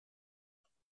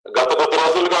గత కొద్ది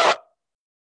రోజులుగా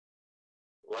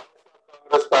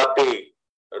కాంగ్రెస్ పార్టీ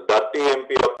డర్టీ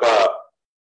ఎంపీ యొక్క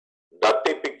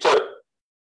డర్టీ పిక్చర్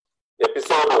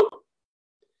ఎపిసోడ్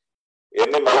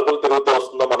ఎన్ని మలుపులు తిరుగుతూ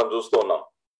వస్తుందో మనం చూస్తూ ఉన్నాం.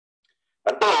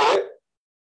 అంటే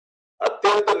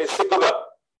అత్యంత నిస్సిగ్గుగా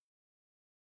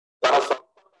తన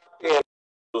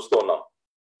చూస్తూ ఉన్నాం.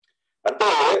 అంటే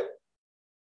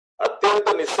అత్యంత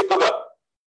నిస్సిగ్గుగా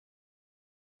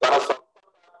తన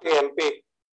ఎంపీ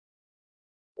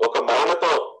ఒక మహిళతో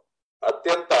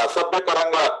అత్యంత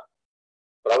అసభ్యకరంగా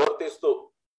ప్రవర్తిస్తూ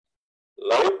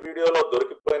లైవ్ వీడియోలో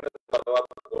దొరికిపోయిన తర్వాత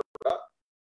కూడా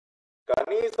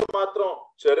కనీసం మాత్రం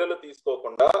చర్యలు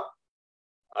తీసుకోకుండా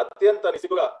అత్యంత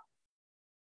నిస్సిగ్గుగా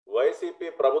వైసీపీ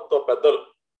ప్రభుత్వ పెద్దలు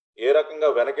ఏ రకంగా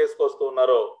వెనకేసుకొస్తూ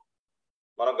ఉన్నారో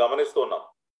మనం గమనిస్తూ ఉన్నాం.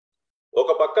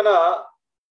 ఒక పక్కన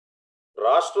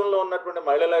రాష్ట్రంలో ఉన్నటువంటి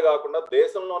మహిళలే కాకుండా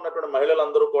దేశంలో ఉన్నటువంటి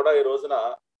మహిళలందరూ కూడా ఈ రోజున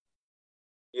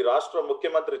ఈ రాష్ట్ర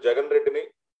ముఖ్యమంత్రి జగన్ రెడ్డిని,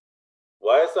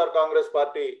 వైఎస్ఆర్ కాంగ్రెస్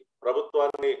పార్టీ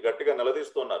ప్రభుత్వాన్ని గట్టిగా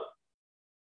నిలదీస్తున్నారు.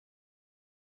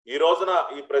 ఈ రోజున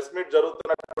ఈ ప్రెస్ మీట్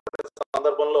జరుగుతున్నటువంటి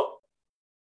సందర్భంలో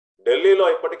ఢిల్లీలో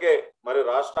ఇప్పటికే మరి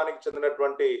రాష్ట్రానికి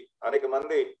చెందినటువంటి అనేక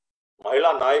మంది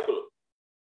మహిళా నాయకులు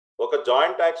ఒక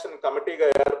జాయింట్ యాక్షన్ కమిటీగా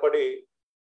ఏర్పడి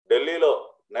ఢిల్లీలో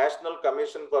national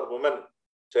commission for women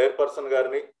chairperson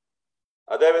గారిని,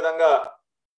 అదేవిధంగా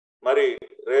మరి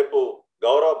రేపు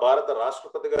గౌరవ భారత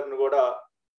రాష్ట్రపతి గారిని కూడా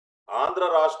ఆంధ్ర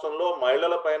రాష్ట్రంలో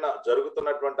మహిళల పైన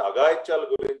జరుగుతున్నటువంటి అఘాయిత్యాల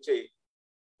గురించి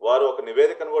వారు ఒక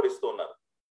నివేదికను కూడా ఇస్తున్నారు.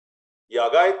 ఈ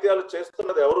అఘాయిత్యాలు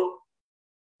చేస్తున్నది ఎవరు?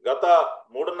 గత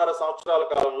 3.5 సంవత్సరాల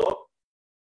కాలంలో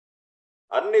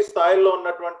అన్ని స్థాయిల్లో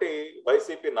ఉన్నటువంటి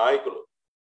వైసీపీ నాయకులు,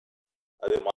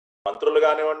 అది మంత్రులు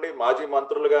కానివ్వండి, మాజీ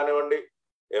మంత్రులు కానివ్వండి,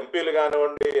 ఎంపీలు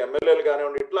కానివ్వండి, ఎమ్మెల్యేలు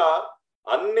కానివ్వండి, ఇట్లా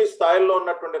అన్ని స్థాయిల్లో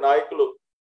ఉన్నటువంటి నాయకులు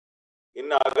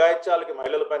ఇన్ని అఘాయిత్యాలకి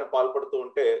మహిళల పైన పాల్పడుతూ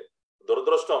ఉంటే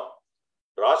దురదృష్టం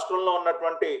రాష్ట్రంలో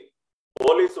ఉన్నటువంటి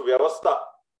పోలీసు వ్యవస్థ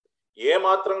ఏ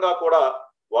మాత్రంగా కూడా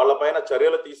వాళ్ళ పైన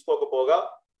చర్యలు తీసుకోకపోగా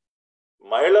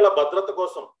మహిళల భద్రత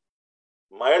కోసం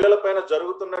మహిళల పైన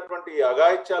జరుగుతున్నటువంటి ఈ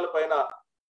అఘాయిత్యాల పైన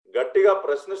గట్టిగా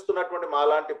ప్రశ్నిస్తున్నటువంటి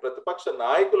మాలాంటి ప్రతిపక్ష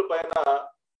నాయకుల పైన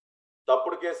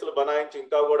తప్పుడు కేసులు బనాయించి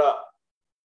ఇంకా కూడా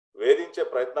వేధించే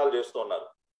ప్రయత్నాలు చేస్తున్నారు.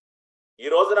 ఈ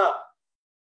రోజున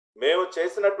మేము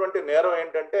చేసినటువంటి నేరం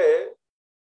ఏంటంటే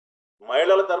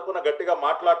మహిళల తరపున గట్టిగా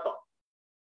మాట్లాడటం,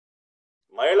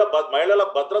 మహిళల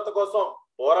భద్రత కోసం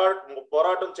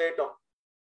పోరాటం చేయటం.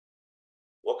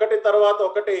 ఒకటి తర్వాత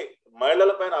ఒకటి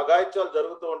మహిళల పైన అఘాయిత్యాలు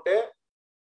జరుగుతూ ఉంటే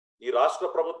ఈ రాష్ట్ర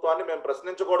ప్రభుత్వాన్ని మేము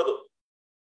ప్రశ్నించకూడదు.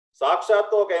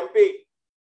 సాక్షాత్తు ఒక ఎంపీ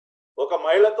ఒక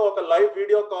మహిళతో ఒక లైవ్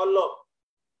వీడియో కాల్లో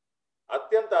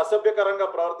అత్యంత అసభ్యకరంగా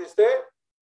ప్రవర్తిస్తే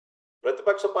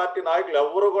ప్రతిపక్ష పార్టీ నాయకులు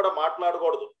ఎవ్వరూ కూడా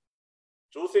మాట్లాడకూడదు,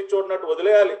 చూసి చూడనట్టు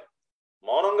వదిలేయాలి,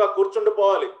 మౌనంగా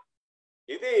కూర్చుండిపోవాలి.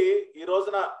 ఇది ఈ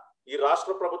రోజున ఈ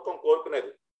రాష్ట్ర ప్రభుత్వం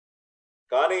కోరుకునేది.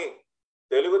 కానీ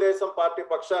తెలుగుదేశం పార్టీ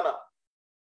పక్షాన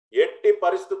ఎట్టి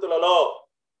పరిస్థితులలో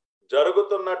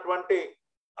జరుగుతున్నటువంటి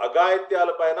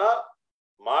అఘాయిత్యాల పైన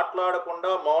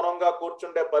మాట్లాడకుండా మౌనంగా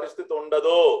కూర్చుండే పరిస్థితి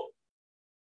ఉండదు.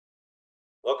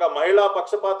 ఒక మహిళా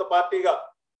పక్షపాత పార్టీగా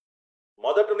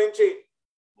మొదటి నుంచి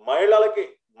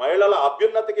మహిళల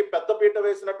అభ్యున్నతికి పెద్దపీట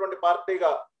వేసినటువంటి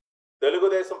పార్టీగా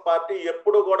తెలుగుదేశం పార్టీ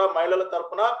ఎప్పుడు కూడా మహిళల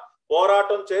తరఫున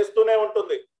పోరాటం చేస్తూనే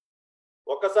ఉంటుంది.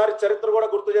 ఒక్కసారి చరిత్ర కూడా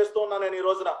గుర్తు చేస్తూ ఉన్నా నేను. ఈ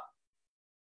రోజున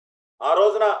ఆ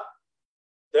రోజున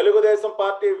తెలుగుదేశం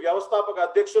పార్టీ వ్యవస్థాపక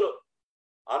అధ్యక్షులు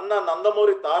అన్న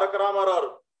నందమూరి తారక రామారావు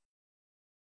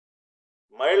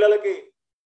మహిళలకి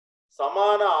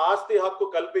సమాన ఆస్తి హక్కు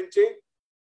కల్పించి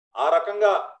ఆ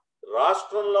రకంగా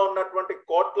రాష్ట్రంలో ఉన్నటువంటి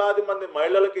కోట్లాది మంది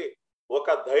మహిళలకి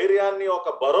ఒక ధైర్యాన్ని, ఒక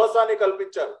భరోసాని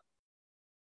కల్పించారు.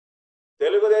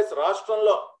 తెలుగుదేశం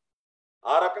రాష్ట్రంలో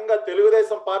ఆ రకంగా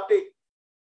తెలుగుదేశం పార్టీ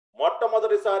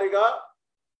మొట్టమొదటిసారిగా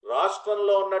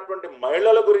రాష్ట్రంలో ఉన్నటువంటి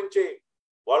మహిళల గురించి,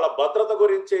 వాళ్ళ భద్రత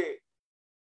గురించి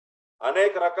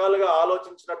అనేక రకాలుగా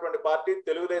ఆలోచించినటువంటి పార్టీ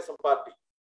తెలుగుదేశం పార్టీ.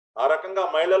 ఆ రకంగా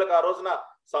మహిళలకు ఆ రోజున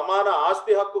సమాన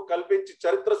ఆస్తి హక్కు కల్పించి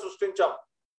చరిత్ర సృష్టించాం.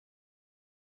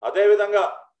 అదేవిధంగా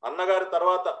అన్నగారి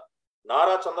తర్వాత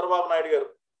నారా చంద్రబాబు నాయుడు గారు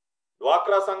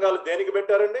డ్వాక్రా సంఘాలు దేనికి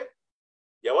పెట్టారండి?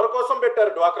 ఎవరి కోసం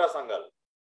పెట్టారు డ్వాక్రా సంఘాలు?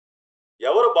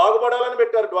 ఎవరు బాగుపడాలని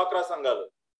పెట్టారు డ్వాక్రా సంఘాలు?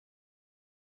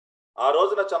 ఆ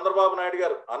రోజున చంద్రబాబు నాయుడు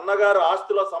గారు అన్నగారు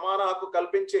ఆస్తిలో సమాన హక్కు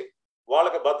కల్పించి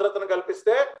వాళ్ళకి భద్రతను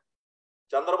కల్పిస్తే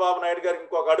చంద్రబాబు నాయుడు గారు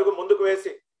ఇంకొక అడుగు ముందుకు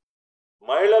వేసి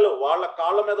మహిళలు వాళ్ళ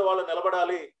కాళ్ళ మీద వాళ్ళు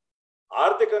నిలబడాలి,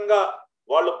 ఆర్థికంగా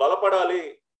వాళ్ళు బలపడాలి,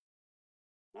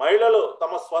 మహిళలు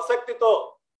తమ స్వశక్తితో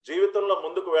జీవితంలో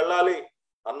ముందుకు వెళ్ళాలి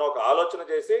అన్న ఒక ఆలోచన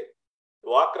చేసి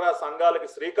డ్వాక్రా సంఘాలకి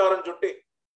శ్రీకారం చుట్టి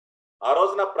ఆ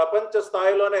రోజున ప్రపంచ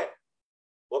స్థాయిలోనే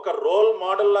ఒక రోల్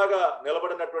మోడల్ లాగా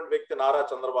నిలబడినటువంటి వ్యక్తి నారా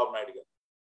చంద్రబాబు నాయుడు గారు.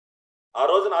 ఆ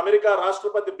రోజున అమెరికా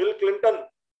రాష్ట్రపతి బిల్ క్లింటన్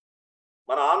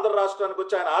మన ఆంధ్ర రాష్ట్రానికి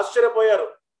వచ్చి ఆయన ఆశ్చర్యపోయారు.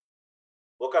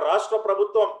 ఒక రాష్ట్ర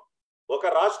ప్రభుత్వం, ఒక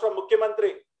రాష్ట్ర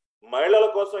ముఖ్యమంత్రి మహిళల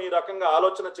కోసం ఈ రకంగా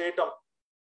ఆలోచన చేయటం,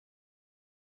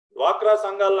 డ్వాక్రా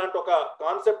సంఘాలు లాంటి ఒక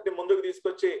కాన్సెప్ట్ ని ముందుకు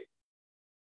తీసుకొచ్చి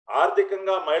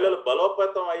ఆర్థికంగా మహిళలు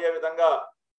బలోపేతం అయ్యే విధంగా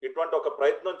ఇటువంటి ఒక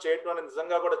ప్రయత్నం చేయటం అనేది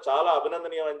నిజంగా కూడా చాలా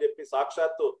అభినందనీయం అని చెప్పి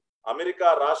సాక్షాత్తు అమెరికా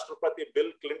రాష్ట్రపతి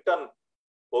బిల్ క్లింటన్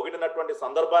పొగిడినటువంటి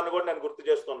సందర్భాన్ని కూడా నేను గుర్తు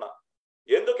చేస్తున్నా.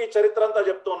 ఎందుకు ఈ చరిత్ర అంతా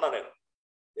చెప్తూ ఉన్నా నేను?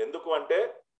 ఎందుకు అంటే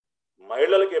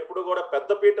మహిళలకు ఎప్పుడు కూడా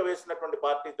పెద్దపీట వేసినటువంటి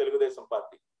పార్టీ తెలుగుదేశం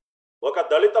పార్టీ. ఒక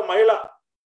దళిత మహిళ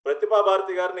ప్రతిభా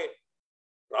భారతి గారిని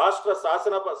రాష్ట్ర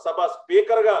శాసనసభ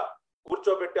స్పీకర్ గా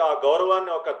కూర్చోబెట్టి ఆ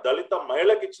గౌరవాన్ని ఒక దళిత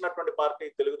మహిళకి ఇచ్చినటువంటి పార్టీ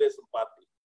తెలుగుదేశం పార్టీ.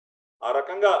 ఆ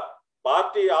రకంగా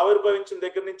పార్టీ ఆవిర్భవించిన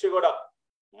దగ్గర నుంచి కూడా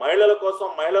మహిళల కోసం,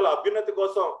 మహిళల అభ్యున్నతి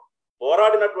కోసం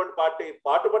పోరాడినటువంటి party,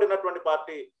 పాటుపడినటువంటి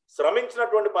party,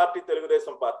 శ్రమించినటువంటి party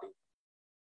Telugu Desam party.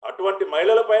 అటువంటి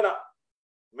మహిళల పైన,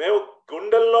 మేము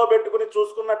గుండెల్లో పెట్టుకుని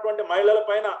చూసుకున్నటువంటి మహిళల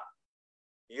పైన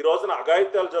ఈ రోజున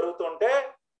అఘాయిత్యాలు జరుగుతుంటే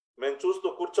మేము చూస్తూ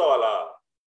కూర్చోవాలా?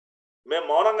 మేము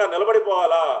మౌనంగా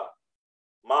నిలబడిపోవాలా?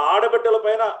 మా ఆడబిడ్డల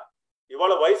పైన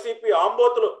ఇవాళ వైసీపీ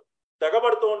ఆంబోతులు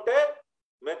తెగబడుతూ ఉంటే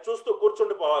మేము చూస్తూ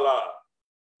కూర్చుండిపోవాలా?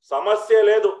 సమస్య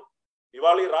లేదు.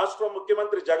 ఇవాళ ఈ రాష్ట్ర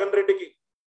ముఖ్యమంత్రి జగన్ రెడ్డికి,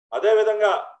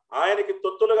 అదేవిధంగా ఆయనకి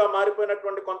తొత్తులుగా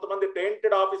మారిపోయినటువంటి కొంతమంది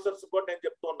టెయింటెడ్ ఆఫీసర్స్ కూడా నేను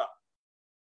చెప్తున్నా,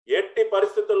 ఎట్టి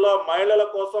పరిస్థితుల్లో మహిళల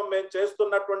కోసం మేము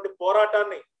చేస్తున్నటువంటి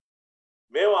పోరాటాన్ని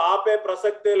మేము ఆపే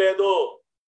ప్రసక్తే లేదు.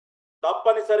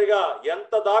 తప్పనిసరిగా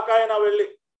ఎంత దాకా అయినా వెళ్ళి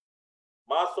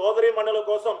మా సోదరీమణుల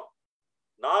కోసం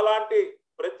నాలాంటి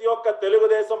ప్రతి ఒక్క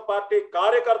తెలుగుదేశం పార్టీ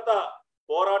కార్యకర్త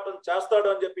పోరాటం చేస్తాడు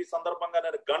అని చెప్పి ఈ సందర్భంగా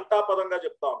నేను ఘంటాపదంగా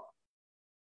చెప్తా ఉన్నా.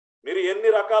 మీరు ఎన్ని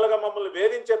రకాలుగా మమ్మల్ని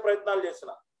వేధించే ప్రయత్నాలు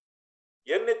చేసినా,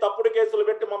 ఎన్ని తప్పుడు కేసులు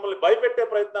పెట్టి మమ్మల్ని భయపెట్టే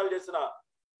ప్రయత్నాలు చేసినా,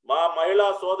 మా మహిళా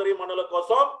సోదరీమణుల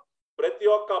కోసం ప్రతి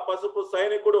ఒక్క పసుపు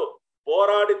సైనికుడు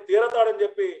పోరాడి తీరతాడని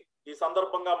చెప్పి ఈ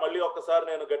సందర్భంగా మళ్ళీ ఒక్కసారి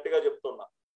నేను గట్టిగా చెప్తున్నా.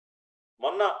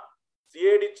 మొన్న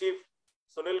సిఐడి చీఫ్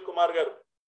సునీల్ కుమార్ గారు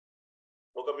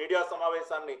ఒక మీడియా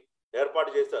సమావేశాన్ని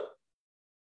ఏర్పాటు చేశారు.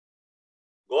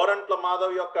 గోరంట్ల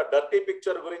మాధవ్ యొక్క డర్టీ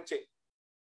పిక్చర్ గురించి,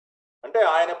 అంటే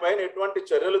ఆయన పైన ఎటువంటి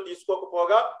చర్యలు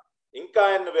తీసుకోకపోగా ఇంకా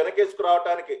ఆయన్ని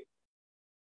వెనకేసుకురావటానికి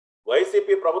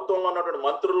వైసీపీ ప్రభుత్వంలో ఉన్నటువంటి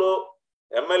మంత్రులు,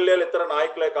 ఎమ్మెల్యేలు, ఇతర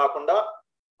నాయకులే కాకుండా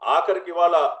ఆఖరికి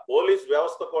ఇవాళ పోలీస్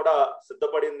వ్యవస్థ కూడా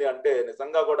సిద్ధపడింది అంటే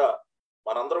నిజంగా కూడా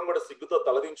మనందరం కూడా సిగ్గుతో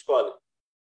తలదించుకోవాలి.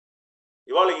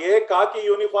 ఇవాళ ఏ కాకి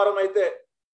యూనిఫారం అయితే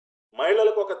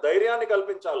మహిళలకు ఒక ధైర్యాన్ని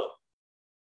కల్పించాలో,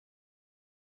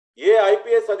 ఏ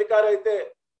ఐపీఎస్ అధికారి అయితే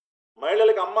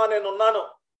మహిళలకు అమ్మా నేనున్నాను,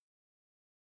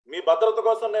 మీ భద్రత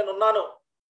కోసం నేనున్నాను,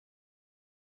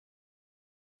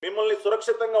 మిమ్మల్ని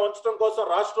సురక్షితంగా ఉంచడం కోసం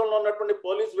రాష్ట్రంలో ఉన్నటువంటి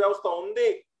పోలీస్ వ్యవస్థ ఉంది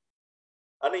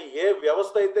అని ఏ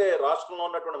వ్యవస్థ అయితే రాష్ట్రంలో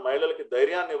ఉన్నటువంటి మహిళలకి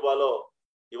ధైర్యాన్ని ఇవ్వాలో,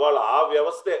 ఇవాళ ఆ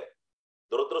వ్యవస్థే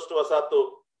దురదృష్టవశాత్తు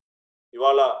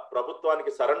ఇవాళ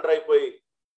ప్రభుత్వానికి సరెండర్ అయిపోయి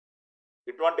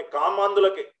ఇటువంటి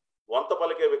కామాంధులకి వంత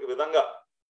పలికే విధంగా,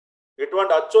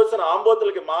 ఇటువంటి అచ్చోసిన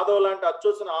ఆంబోతులకి, మాధవ్ లాంటి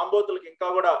అచ్చోసిన ఆంబోతులకి ఇంకా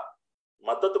కూడా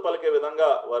మద్దతు పలికే విధంగా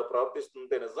వారు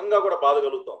ప్రవర్తిస్తుంటే నిజంగా కూడా బాధ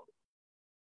కలుగుతోంది.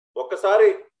 ఒక్కసారి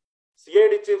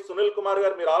సిఐడి చీఫ్ సునీల్ కుమార్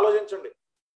గారు మీరు ఆలోచించండి.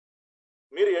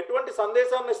 మీరు ఎటువంటి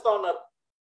సందేశాన్ని ఇస్తా ఉన్నారు?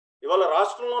 ఇవాళ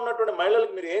రాష్ట్రంలో ఉన్నటువంటి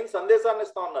మహిళలకు మీరు ఏం సందేశాన్ని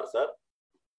ఇస్తా ఉన్నారు సార్?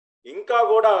 ఇంకా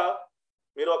కూడా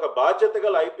మీరు ఒక బాధ్యత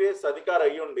గల ఐపీఎస్ అధికారి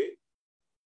అయ్యుండి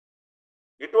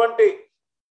ఇటువంటి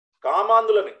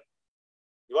కామాంధులని,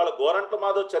 ఇవాళ గోరంట్ల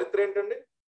మాధవ్ చరిత్ర ఏంటండి?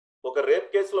 ఒక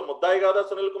రేప్ కేసులో ముద్దాయి కాదా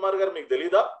సునీల్ కుమార్ గారు? మీకు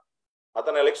తెలీదా?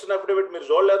 అతని ఎలక్షన్ అఫిడవిట్ మీరు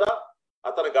చూడలేదా?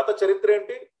 అతని గత చరిత్ర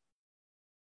ఏంటి?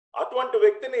 అటువంటి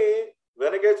వ్యక్తిని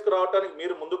వెనకేసుకు రావడానికి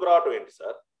మీరు ముందుకు రావటం ఏంటి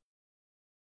sir?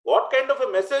 What kind of a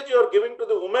message you are giving to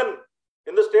the women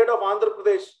in the state of Andhra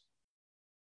Pradesh?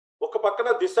 ఒక పక్కన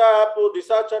దిశ యాప్, దిశ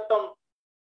చట్టం,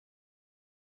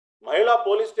 మహిళా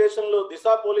పోలీస్ స్టేషన్లు, దిశ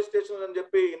పోలీస్ స్టేషన్లు అని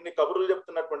చెప్పి ఇన్ని కబుర్లు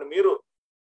చెప్తున్నటువంటి మీరు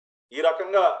ఈ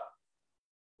రకంగా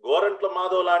గోరంట్ల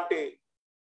మాధవ్ లాంటి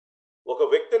ఒక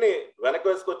వ్యక్తిని వెనక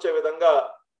వేసుకొచ్చే విధంగా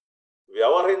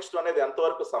వ్యవహరించడం అనేది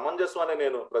ఎంతవరకు సమంజసం అని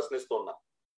నేను ప్రశ్నిస్తున్నా.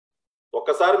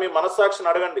 ఒక్కసారి మీ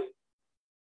మనస్సాక్షిని అడగండి.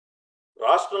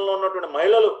 రాష్ట్రంలో ఉన్నటువంటి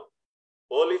మహిళలు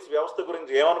పోలీస్ వ్యవస్థ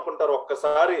గురించి ఏమనుకుంటారో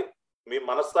ఒక్కసారి మీ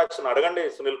మనస్సాక్షిని అడగండి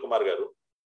సునీల్ కుమార్ గారు.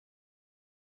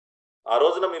 ఆ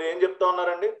రోజున మీరు ఏం చెప్తా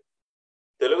ఉన్నారండి?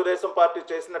 తెలుగుదేశం పార్టీ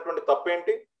చేసినటువంటి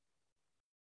తప్పేంటి?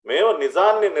 మేము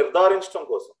నిజాన్ని నిర్ధారించడం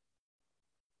కోసం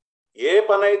ఏ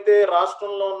పనైతే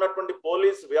రాష్ట్రంలో ఉన్నటువంటి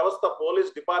పోలీస్ వ్యవస్థ,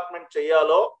 పోలీస్ డిపార్ట్మెంట్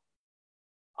చేయాలో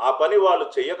ఆ పని వాళ్ళు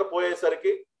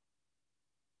చెయ్యకపోయేసరికి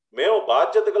మేము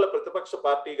బాధ్యత గల ప్రతిపక్ష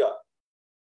పార్టీగా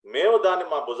మేము దాన్ని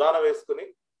మా భుజాన వేసుకుని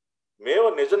మేము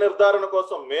నిజ నిర్ధారణ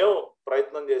కోసం మేము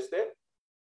ప్రయత్నం చేస్తే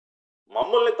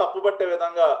మమ్మల్ని తప్పుపట్టే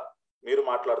విధంగా మీరు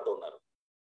మాట్లాడుతున్నారు.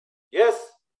 ఎస్,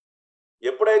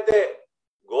 ఎప్పుడైతే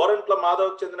గోరంట్ల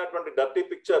మాధవ్కి చెందినటువంటి డర్టీ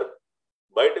పిక్చర్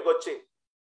బయటకు వచ్చి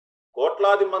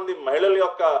కోట్లాది మంది మహిళల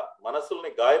యొక్క మనసుల్ని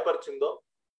గాయపరిచిందో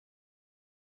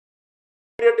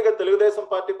ఇమీడియట్ గా తెలుగుదేశం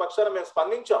పార్టీ పక్షాన మేము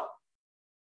స్పందించాం.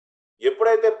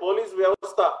 ఎప్పుడైతే పోలీస్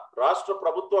వ్యవస్థ రాష్ట్ర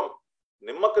ప్రభుత్వం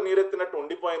నిమ్మకు నీరెత్తినట్టు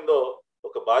ఉండిపోయిందో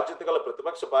ఒక బాధ్యత గల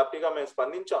ప్రతిపక్ష పార్టీగా మేము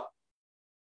స్పందించాం.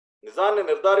 నిజాన్ని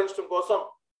నిర్ధారించడం కోసం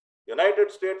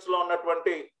యునైటెడ్ స్టేట్స్ లో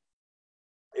ఉన్నటువంటి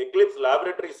ఎక్లిప్స్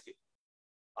ల్యాబొరేటరీస్ కి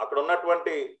అక్కడ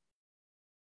ఉన్నటువంటి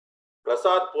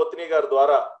ప్రసాద్ పోత్ని గారి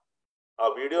ద్వారా ఆ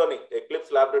వీడియోని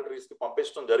ఎక్లిప్స్ ల్యాబొరేటరీస్ కి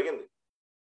పంపించడం జరిగింది.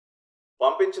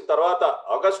 పంపించిన తర్వాత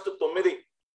ఆగస్టు 9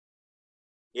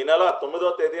 ఈ నెల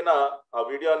 9వ తేదీన ఆ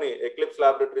వీడియోని ఎక్లిప్స్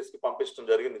ల్యాబొరేటరీస్ కి పంపించడం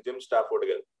జరిగింది జిమ్ స్టాఫోర్డ్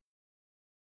గారు.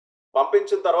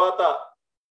 పంపించిన తర్వాత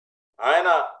ఆయన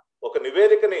ఒక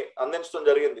నివేదికని అందించడం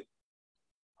జరిగింది.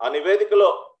 ఆ నివేదికలో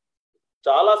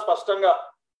చాలా స్పష్టంగా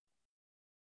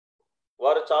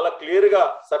వారు చాలా క్లియర్ గా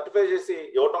సర్టిఫై చేసి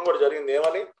ఇవ్వటం కూడా జరిగింది.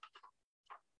 ఏమని?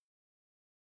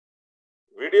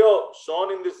 Video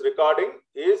shown in this recording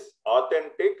is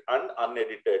authentic and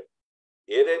unedited.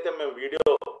 ఏదైతే మేము వీడియో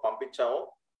పంపించామో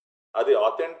అది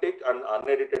ఆథెంటిక్ అండ్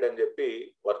అన్ఎడిటెడ్ అని చెప్పి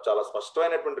వారు చాలా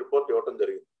స్పష్టమైనటువంటి రిపోర్ట్ ఇవ్వటం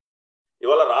జరిగింది.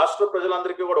 ఇవాళ రాష్ట్ర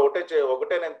ప్రజలందరికీ కూడా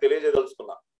ఒకటే నేను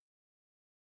తెలియజేయదలుచుకున్నా.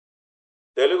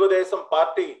 తెలుగుదేశం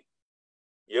పార్టీ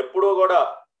ఎప్పుడూ కూడా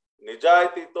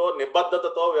నిజాయితీతో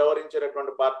నిబద్ధతతో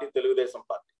వ్యవహరించేటటువంటి పార్టీ తెలుగుదేశం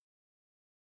పార్టీ.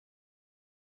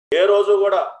 ఏ రోజు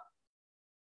కూడా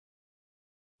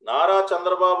నారా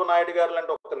చంద్రబాబు నాయుడు గారు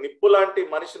లాంటి ఒక నిప్పు లాంటి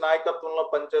మనిషి నాయకత్వంలో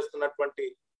పనిచేస్తున్నటువంటి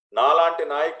నాలాంటి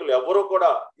నాయకులు ఎవరు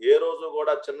కూడా ఏ రోజు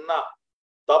కూడా చిన్న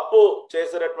తప్పు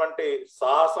చేసేటటువంటి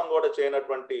సాహసం కూడా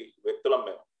చేయనటువంటి వ్యక్తులం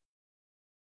మేము.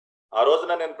 ఆ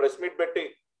రోజున నేను ప్రెస్ మీట్ పెట్టి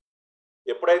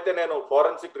ఎప్పుడైతే నేను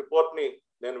ఫోరెన్సిక్ రిపోర్ట్ ని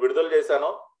నేను విడుదల చేశానో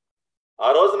ఆ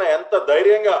రోజున ఎంత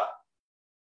ధైర్యంగా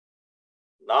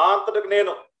నా అంతటికి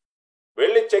నేను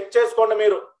వెళ్ళి చెక్ చేసుకోండి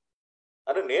మీరు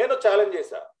అని నేను ఛాలెంజ్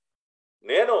చేశా.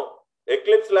 నేను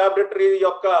ఎక్లిప్స్ ల్యాబొరేటరీ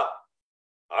యొక్క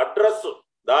అడ్రస్,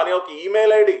 దాని యొక్క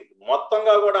ఈమెయిల్ ఐడి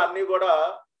మొత్తంగా కూడా అన్ని కూడా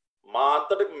మా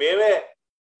అంతటికి మేమే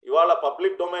ఇవాళ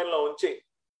పబ్లిక్ డొమైన్ లో ఉంచి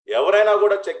ఎవరైనా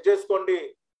కూడా చెక్ చేసుకోండి,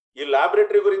 ఈ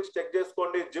ల్యాబొరేటరీ గురించి చెక్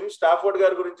చేసుకోండి, జిమ్ స్టాఫోర్డ్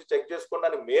గారి గురించి చెక్ చేసుకోండి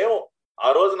అని మేము ఆ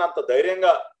రోజున అంత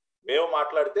ధైర్యంగా మేము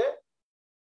మాట్లాడితే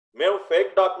మేము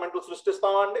ఫేక్ డాక్యుమెంట్లు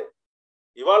సృష్టిస్తామా అండి?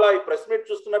 ఇవాళ ఈ ప్రెస్ మీట్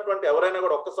చూస్తున్నటువంటి ఎవరైనా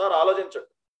కూడా ఒక్కసారి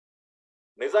ఆలోచించండి.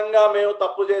 నిజంగా మేము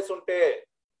తప్పు చేసి ఉంటే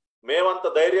మేమంత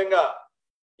ధైర్యంగా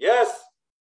ఎస్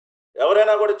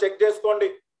ఎవరైనా కూడా చెక్ చేసుకోండి,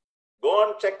 go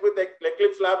and check with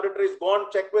eclipse laboratories, go and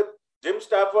check with gym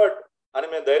Stafford అని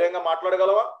మేము ధైర్యంగా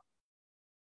మాట్లాడగలవా?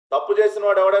 తప్పు చేసిన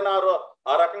వాడు ఎవడైనా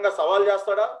ఆ రకంగా సవాల్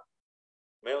చేస్తాడా?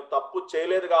 మేము తప్పు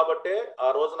చేయలేదు కాబట్టే ఆ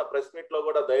రోజున ప్రెస్ మీట్ లో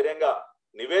కూడా ధైర్యంగా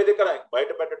నివేదికను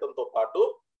బయట పెట్టడంతో పాటు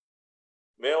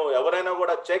మేము ఎవరైనా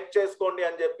కూడా చెక్ చేసుకోండి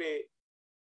అని చెప్పి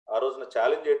ఆ రోజున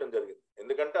ఛాలెంజ్ చేయడం జరిగింది.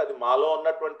 ఎందుకంటే అది మాలో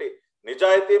ఉన్నటువంటి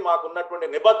నిజాయితీ, మాకున్నటువంటి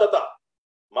నిబద్ధత,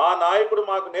 మా నాయకుడు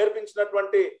మాకు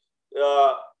నేర్పించినటువంటి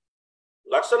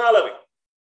లక్షణాలు అవి.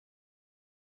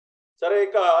 సరే,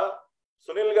 ఇక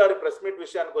సునీల్ గారి ప్రెస్ మీట్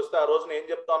విషయానికి వస్తే ఆ రోజున ఏం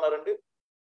చెప్తా ఉన్నారండి?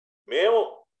 మేము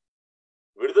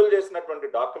విడుదల చేసినటువంటి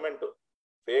డాక్యుమెంట్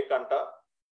ఫేక్ అంట,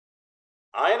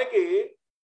 ఆయనకి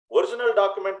ఒరిజినల్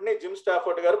డాక్యుమెంట్ ని జిమ్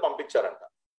స్టాఫోర్డ్ గారు పంపించారంట.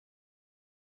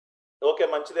 ఓకే,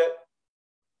 మంచిదే.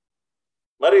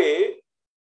 మరి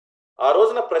ఆ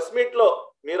రోజున ప్రెస్ మీట్ లో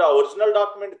మీరు ఆ ఒరిజినల్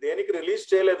డాక్యుమెంట్ దేనికి రిలీజ్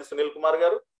చేయలేదు సునీల్ కుమార్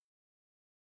గారు?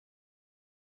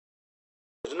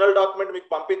 ఒరిజినల్ డాక్యుమెంట్ మీకు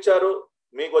పంపించారు,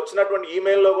 మీకు వచ్చినటువంటి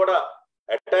ఈమెయిల్లో కూడా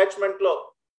అటాచ్మెంట్ లో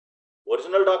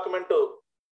ఒరిజినల్ డాక్యుమెంట్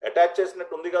అటాచ్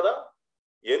చేసినట్టు ఉంది కదా.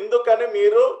 ఎందుకని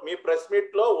మీరు మీ ప్రెస్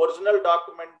మీట్ లో ఒరిజినల్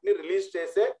డాక్యుమెంట్ ని రిలీజ్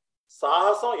చేసే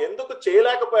సాహసం ఎందుకు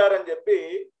చేయలేకపోయారని చెప్పి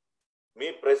మీ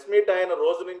ప్రెస్ మీట్ అయిన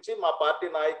రోజు నుంచి మా పార్టీ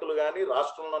నాయకులు కానీ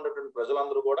రాష్ట్రంలో ఉన్నటువంటి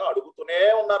ప్రజలందరూ కూడా అడుగుతూనే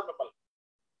ఉన్నారు మిమ్మల్ని.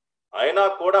 అయినా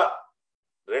కూడా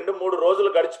 2-3 రోజులు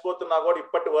గడిచిపోతున్నా కూడా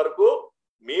ఇప్పటి వరకు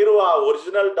మీరు ఆ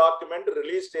ఒరిజినల్ డాక్యుమెంట్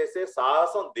రిలీజ్ చేసే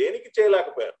సాహసం దేనికి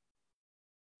చేయలేకపోయారు?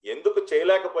 ఎందుకు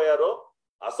చేయలేకపోయారో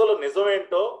అసలు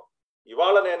నిజమేంటో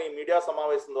ఇవాళ నేను ఈ మీడియా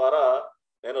సమావేశం ద్వారా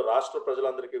నేను రాష్ట్ర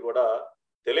ప్రజలందరికీ కూడా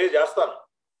తెలియజేస్తాను.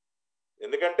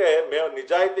 ఎందుకంటే మేము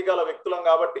నిజాయితీ గల వ్యక్తులం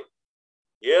కాబట్టి,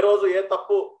 ఏ రోజు ఏ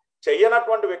తప్పు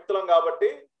చెయ్యనటువంటి వ్యక్తులం కాబట్టి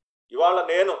ఇవాళ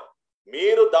నేను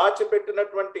మీరు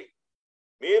దాచిపెట్టినటువంటి,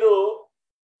 మీరు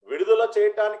విడుదల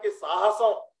చేయటానికి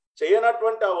సాహసం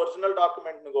చేయనటువంటి ఆ ఒరిజినల్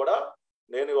డాక్యుమెంట్ ని కూడా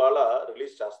నేను ఇవాళ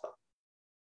రిలీజ్ చేస్తాను.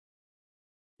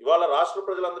 ఇవాళ రాష్ట్ర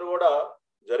ప్రజలందరూ కూడా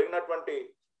జరిగినటువంటి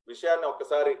విషయాన్ని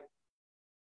ఒక్కసారి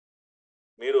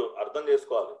మీరు అర్థం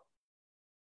చేసుకోవాలి.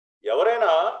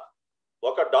 ఎవరైనా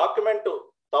ఒక డాక్యుమెంట్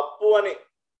తప్పు అని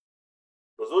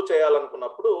రుజువు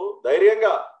చేయాలనుకున్నప్పుడు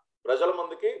ధైర్యంగా ప్రజల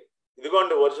ముందుకి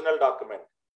ఇదిగోండి ఒరిజినల్ డాక్యుమెంట్,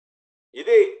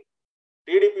 ఇది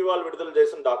టీడీపీ వాళ్ళు విడుదల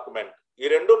చేసిన డాక్యుమెంట్, ఈ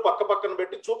రెండు పక్క పక్కన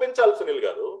పెట్టి చూపించాలి. సునీల్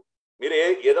గారు, మీరు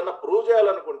ఏదన్నా ప్రూవ్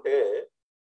చేయాలనుకుంటే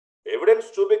ఎవిడెన్స్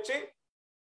చూపించి,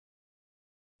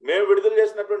 మేము విడుదల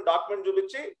చేసినటువంటి డాక్యుమెంట్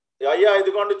చూపించి, అయ్యా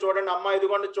ఇదిగోండి చూడండి, అమ్మ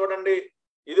ఇదిగోండి చూడండి,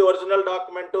 ఇది ఒరిజినల్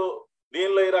డాక్యుమెంట్,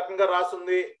 దీనిలో ఈ రకంగా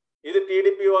రాసింది, ఇది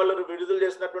టీడీపీ వాళ్ళు విడుదల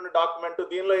చేసినటువంటి డాక్యుమెంట్,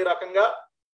 దీనిలో ఈ రకంగా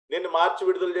దీన్ని మార్చి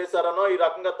విడుదల చేశారనో, ఈ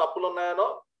రకంగా తప్పులు ఉన్నాయనో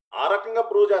ఆ రకంగా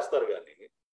ప్రూవ్ చేస్తారు. కానీ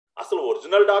అసలు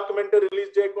ఒరిజినల్ డాక్యుమెంట్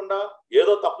రిలీజ్ చేయకుండా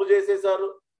ఏదో తప్పు చేసేశారు,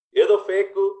 ఏదో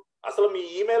ఫేక్, అసలు మీ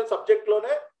ఈమెయిల్ సబ్జెక్ట్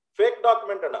లోనే ఫేక్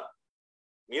డాక్యుమెంట్ అన్న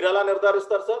మీరు ఎలా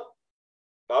నిర్ధారిస్తారు సార్?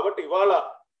 కాబట్టి ఇవాళ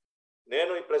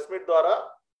నేను ఈ ప్రెస్ మీట్ ద్వారా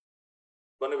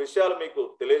కొన్ని విషయాలు మీకు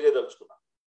తెలియజేయదలుచుకున్నా.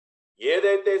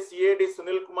 ఏదైతే సిఐడి చీఫ్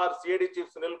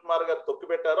సునీల్ కుమార్ గారు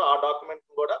తొక్కిపెట్టారో ఆ డాక్యుమెంట్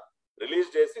కూడా రిలీజ్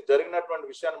చేసి జరిగినటువంటి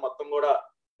విషయాన్ని మొత్తం కూడా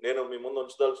నేను మీ ముందు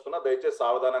ఉంచదలుచుకున్నా. దయచేసి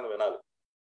సావధానంగా వినాలి.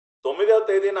 9వ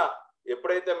తేదీన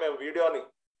ఎప్పుడైతే మేము వీడియోని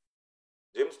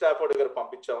జిమ్ స్టాఫోర్డ్ గారు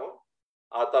పంపించామో,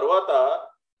 ఆ తర్వాత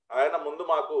ఆయన ముందు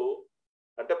మాకు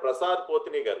అంటే ప్రసాద్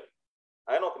పోతిని గారికి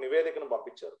ఆయన ఒక నివేదికను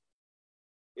పంపించారు.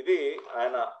 ఇది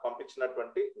ఆయన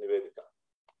పంపించినటువంటి నివేదిక.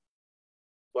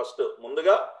 ఫస్ట్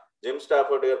ముందుగా జిమ్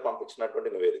స్టాఫోర్డ్ గారు పంపించినటువంటి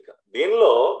నివేదిక.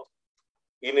 దీనిలో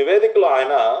ఈ నివేదికలో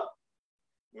ఆయన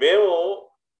మేము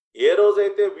ఏ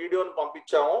రోజైతే వీడియోని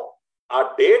పంపించామో ఆ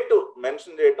డేట్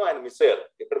మెన్షన్ చేయటం ఆయన మిస్ అయ్యారు.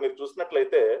 ఇక్కడ మీరు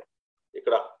చూసినట్లయితే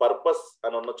ఇక్కడ పర్పస్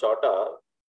అని ఉన్న చోట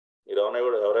మీరు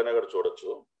ఎవరైనా కూడా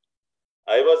చూడొచ్చు.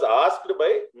 I was asked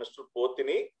by mister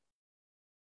Pothina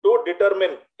to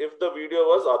determine if the video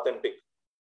was authentic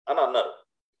అని అన్నారు.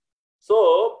 సో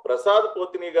ప్రసాద్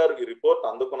పోతిని గారు ఈ రిపోర్ట్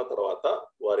అందుకున్న తర్వాత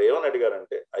వారు ఏమని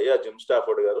అడిగారంటే, అయ్యా జిమ్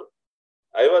స్టాఫోర్డ్ గారు,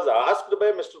 I was asked by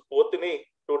mister Pothina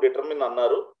to determine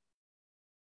అన్నారు,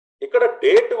 ఇక్కడ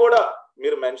డేట్ కూడా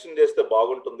మీరు మెన్షన్ చేస్తే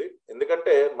బాగుంటుంది,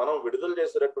 ఎందుకంటే మనం విడుదల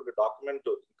చేసేటటువంటి డాక్యుమెంట్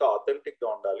ఇంకా ఆథెంటిక్ గా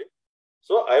ఉండాలి.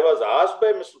 So I was asked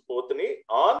by mister Pothina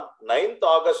on 9th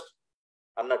August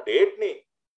అన్న డేట్ ని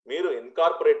మీరు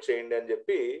ఇన్కార్పొరేట్ చేయండి అని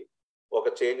చెప్పి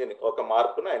ఒక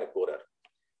మార్పుని ఆయన కోరారు.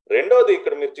 రెండోది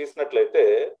ఇక్కడ మీరు చూసినట్లయితే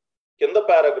కింద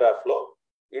పారాగ్రాఫ్ లో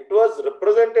it was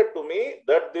represented to me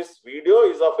that this video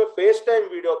is of a face time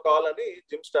video call అని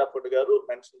జిమ్ స్టాఫోర్డ్ గారు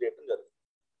మెన్షన్ చేయడం జరిగింది.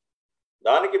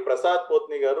 దానికి ప్రసాద్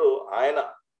పోతిని గారు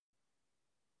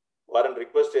వారిని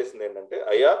రిక్వెస్ట్ చేసింది ఏంటంటే,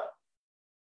 అయ్యా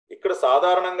ఇక్కడ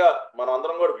సాధారణంగా మనం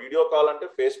అందరం కూడా వీడియో కాల్ అంటే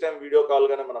ఫేస్ టైం వీడియో కాల్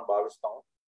గానే మనం భావిస్తాం.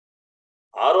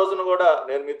 ఆ రోజున కూడా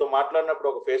నేను మీతో మాట్లాడినప్పుడు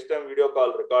ఒక face time video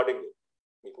call recording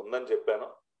మీకు ఉందని చెప్పాను.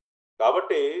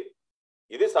 కాబట్టి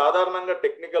ఇది సాధారణంగా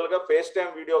టెక్నికల్ గా ఫేస్ టైం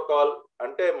వీడియో కాల్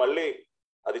అంటే మళ్ళీ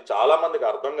అది చాలా మందికి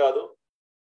అర్థం కాదు.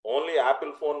 ఓన్లీ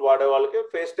యాపిల్ ఫోన్ వాడే వాళ్ళకి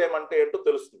ఫేస్ టైం అంటే ఏంటో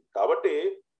తెలుస్తుంది. కాబట్టి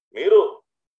మీరు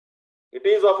it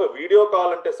is of a video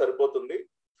call అంటే సరిపోతుంది,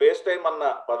 ఫేస్ టైం అన్న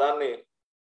పదాన్ని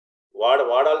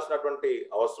వాడాల్సినటువంటి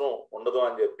అవసరం ఉండదు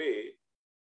అని చెప్పి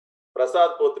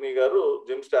ప్రసాద్ పోతిని గారు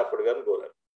జిమ్ స్టాఫోర్డ్ గారిని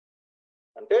కోరారు.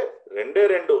 అంటే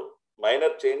రెండు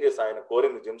మైనర్ చేంజెస్ ఆయన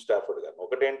కోరింది జిమ్ స్టాఫోర్డ్ గారు.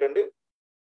 ఒకటి ఏంటండి,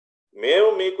 మేము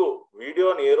మీకు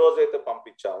వీడియోని ఏ రోజైతే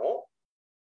పంపించామో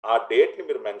ఆ డేట్ ని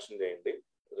మీరు మెన్షన్ చేయండి.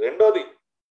 రెండోది,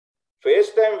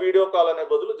 ఫేస్ టైం వీడియో కాల్ అనే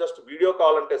బదులు జస్ట్ వీడియో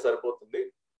కాల్ అంటే సరిపోతుంది,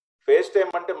 ఫేస్ టైం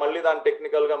అంటే మళ్ళీ దాని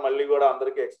టెక్నికల్ గా మళ్ళీ కూడా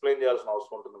అందరికీ ఎక్స్ప్లెయిన్ చేయాల్సిన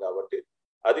అవసరం ఉంటుంది, కాబట్టి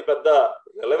అది పెద్ద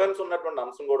రిలవెన్స్ ఉన్నటువంటి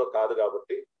అంశం కూడా కాదు,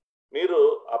 కాబట్టి మీరు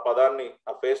ఆ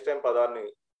ఫేస్ టైం పదాన్ని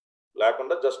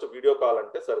లేకుండా జస్ట్ వీడియో కాల్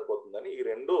అంటే సరిపోతుందని ఈ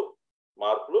రెండు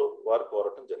మార్పులు వారు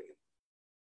కోరటం జరిగింది.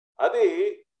 అది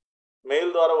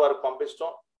మెయిల్ ద్వారా వారికి పంపించడం,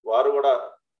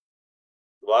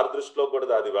 వారి దృష్టిలో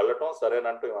కూడా అది వెళ్ళటం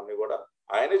సరేనంటూ ఇవన్నీ కూడా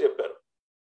ఆయనే చెప్పారు.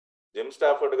 జిమ్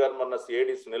స్టాఫోర్డ్ గారు మొన్న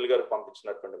సిఐడి సునీల్ గారికి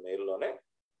పంపించినటువంటి మెయిల్లోనే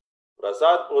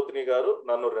ప్రసాద్ పోతిని గారు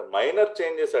నన్ను మైనర్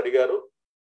చేంజెస్ అడిగారు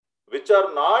విచ్ ఆర్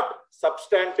నాట్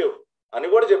సబ్స్టాంటివ్ అని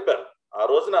కూడా చెప్పారు. ఆ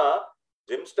రోజున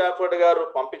జిమ్ స్టాఫోర్డ్ గారు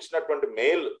పంపించినటువంటి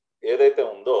మెయిల్ ఏదైతే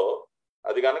ఉందో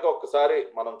అది కనుక ఒక్కసారి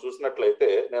మనం చూసినట్లయితే,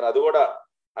 నేను అది కూడా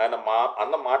ఆయన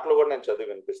అన్న మాటలు కూడా నేను చదివి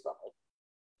వినిపిస్తాను.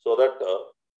 సో దట్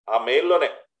ఆ మెయిల్లోనే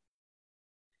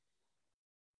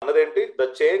అన్నదేంటి, the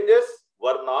changes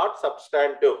were not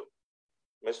substantive.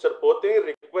 Mister Pothina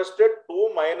requested 2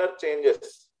 minor changes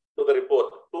to the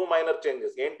report. 2 minor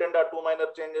changes ఏంటంటే ఆ 2 minor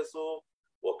changes,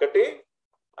 ఒకటి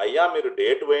అయ్యా మీరు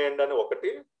డేట్ వేయండి అని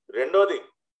ఒకటి, రెండోది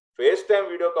ఫేస్ టైం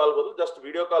వీడియో కాల్ బదులు జస్ట్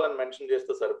వీడియో కాల్ అని మెన్షన్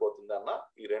చేస్తే సరిపోతుంది అన్న.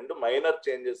 ఈ 2 minor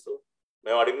చేంజెస్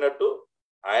మేము అడిగినట్టు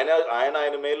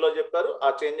ఆయన మెయిల్లో చెప్పారు. ఆ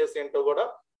చేంజెస్ ఏంటో కూడా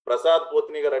ప్రసాద్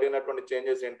పోతిని గారు అడిగినటువంటి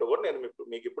చేంజెస్ ఏంటో కూడా నేను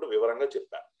మీకు ఇప్పుడు వివరంగా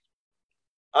చెప్పాను.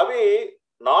 అవి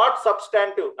నాట్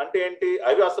సబ్స్టాంటివ్ అంటే ఏంటి,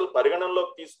 అవి అసలు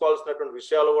పరిగణనలోకి తీసుకోవాల్సినటువంటి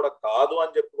విషయాలు కూడా కాదు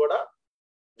అని చెప్పి కూడా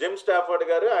జిమ్ స్టాఫర్డ్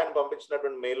గారు ఆయన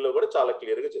పంపించినటువంటి మెయిల్లో కూడా చాలా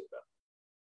క్లియర్గా చెప్పారు.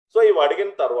 సో ఇవి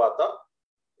అడిగిన తర్వాత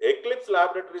ఎక్లిప్స్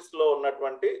ల్యాబొరేటరీస్ లో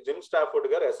ఉన్నటువంటి జిమ్ స్టాఫర్డ్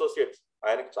గారు అసోసియేట్స్,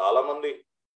 ఆయనకి చాలా మంది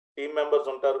టీమ్ మెంబర్స్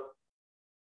ఉంటారు,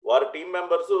 వారి టీమ్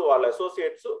మెంబర్స్ వాళ్ళ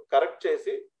అసోసియేట్స్ కరెక్ట్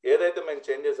చేసి ఏదైతే మేము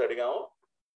చేంజెస్ అడిగామో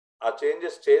ఆ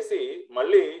చేంజెస్ చేసి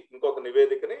మళ్ళీ ఇంకొక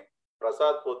నివేదికని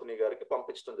ప్రసాద్ పోతిని గారికి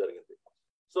పంపించడం జరిగింది.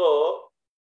 సో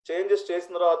చేంజెస్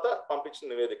చేసిన తర్వాత పంపించిన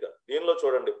నివేదిక దీనిలో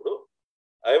చూడండి. ఇప్పుడు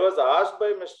I was asked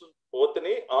by mister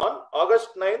Pothina on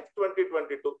August 9th,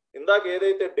 2022. ఇందాక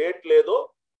ఏదైతే డేట్ లేదో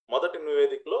మొదటి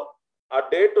నివేదికలో ఆ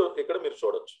డేట్ ఇక్కడ మీరు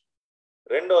చూడొచ్చు.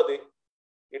 రెండోది,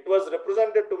 it was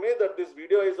represented to me that this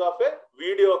video is of A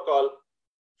video call.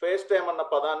 Face time అన్న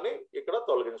పదాన్ని ఇక్కడ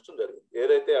తొలగించడం జరిగింది.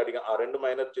 ఏదైతే అడిగా ఆ 2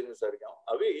 మైనర్ చేంజెస్ అడిగాం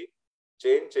అవి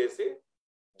చేంజ్ చేసి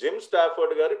జిమ్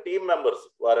స్టాఫర్డ్ గారి టీమ్ మెంబర్స్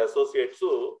వారి అసోసియేట్స్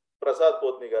ప్రసాద్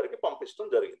పోతిని గారికి పంపించడం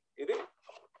జరిగింది. ఇది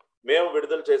మేము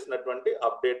విడుదల చేసినటువంటి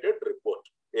అప్డేటెడ్ రిపోర్ట్.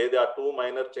 ఏది ఆ 2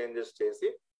 మైనర్ చేంజెస్ చేసి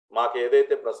మాకు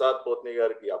ఏదైతే ప్రసాద్ పోతిని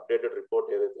గారికి అప్డేటెడ్ రిపోర్ట్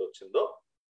ఏదైతే వచ్చిందో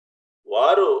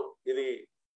వారు ఇది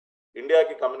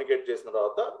ఇండియాకి కమ్యూనికేట్ చేసిన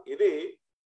తర్వాత ఇది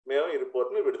మేము ఈ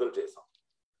రిపోర్ట్ని విడుదల చేసాం.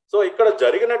 సో ఇక్కడ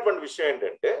జరిగినటువంటి విషయం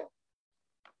ఏంటంటే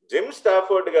జిమ్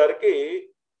స్టాఫర్డ్ గారికి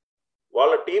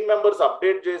వాళ్ళ టీం మెంబర్స్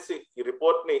అప్డేట్ చేసి ఈ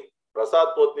రిపోర్ట్ని ప్రసాద్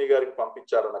పోతిని గారికి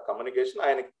పంపించారన్న కమ్యూనికేషన్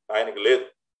ఆయనకి లేదు.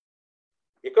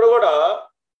 ఇక్కడ కూడా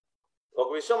ఒక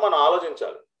విషయం మనం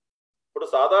ఆలోచించాలి. ఇప్పుడు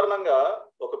సాధారణంగా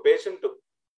ఒక పేషెంట్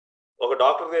ఒక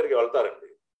డాక్టర్ దగ్గరికి వెళ్తారండి.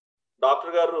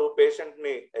 డాక్టర్ గారు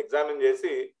పేషెంట్ని ఎగ్జామిన్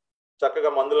చేసి చక్కగా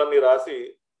మందులన్నీ రాసి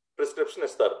ప్రిస్క్రిప్షన్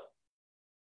ఇస్తారు.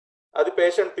 అది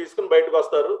పేషెంట్ తీసుకుని బయటకు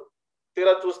వస్తారు.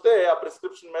 తీరా చూస్తే ఆ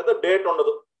ప్రిస్క్రిప్షన్ మీద డేట్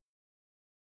ఉండదు.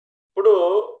 ఇప్పుడు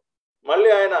మళ్ళీ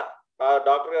ఆయన ఆ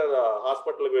డాక్టర్ గారు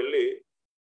హాస్పిటల్కి వెళ్ళి,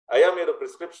 అయ్యా మీరు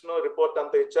ప్రిస్క్రిప్షన్ రిపోర్ట్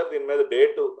అంతా ఇచ్చారు, దీని మీద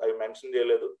డేటు అవి మెన్షన్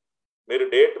చేయలేదు, మీరు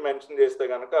డేట్ మెన్షన్ చేస్తే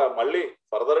కనుక మళ్ళీ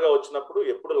ఫర్దర్గా వచ్చినప్పుడు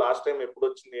ఎప్పుడు లాస్ట్ టైం ఎప్పుడు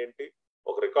వచ్చింది ఏంటి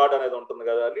ఒక రికార్డ్ అనేది ఉంటుంది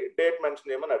కదా అని డేట్ మెన్షన్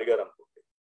చేయమని అడిగారు అనుకోండి.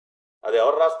 అది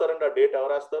ఎవరు రాస్తారండి? ఆ డేట్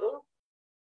ఎవరు రాస్తారు?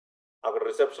 అక్కడ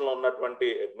రిసెప్షన్లో ఉన్నటువంటి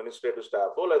అడ్మినిస్ట్రేటివ్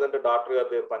స్టాఫ్ లేదంటే డాక్టర్ గారి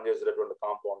దగ్గర పనిచేసేటటువంటి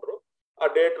కాంపౌండర్ ఆ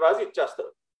డేట్ రాసి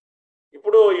ఇచ్చేస్తారు.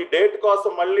 ఇప్పుడు ఈ డేట్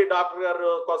కోసం మళ్ళీ డాక్టర్ గారు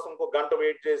కోసం ఇంకో గంట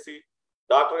వెయిట్ చేసి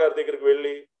డాక్టర్ గారి దగ్గరికి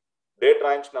వెళ్ళి డేట్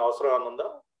రాయించిన అవసరం ఏమైనా ఉందా?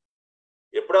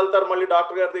 ఎప్పుడు వెళ్తారు మళ్ళీ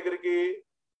డాక్టర్ గారి దగ్గరికి?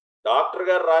 డాక్టర్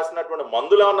గారు రాసినటువంటి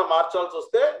మందులు ఏమన్నా మార్చాల్సి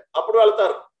వస్తే అప్పుడు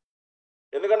వెళ్తారు.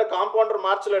 ఎందుకంటే కాంపౌండర్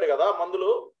మార్చలేడు కదా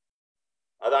మందులు,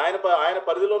 అది ఆయన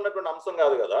పరిధిలో ఉన్నటువంటి అంశం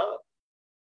కాదు కదా.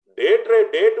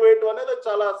 డేట్ వేయటం అనేది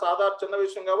చాలా సాధారణ చిన్న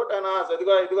విషయం కాబట్టి ఆయన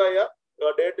ఇదిగో అయ్యా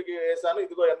డేట్కి వేసాను,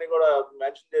 ఇదిగో అన్ని కూడా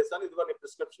మెన్షన్ చేశాను, ఇదిగో నీ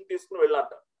ప్రిస్క్రిప్షన్ తీసుకుని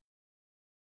వెళ్ళంట.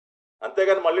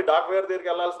 అంతేగాని మళ్ళీ డాక్టర్ గారి దగ్గరికి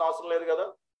వెళ్ళాల్సిన అవసరం లేదు కదా.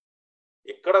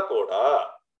 ఇక్కడ కూడా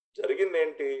జరిగింది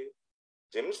ఏంటి,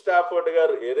 జిమ్ స్టాఫర్డ్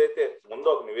గారు ఏదైతే ముందు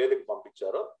ఒక నివేదిక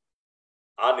పంపించారో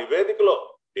ఆ నివేదికలో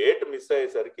డేట్ మిస్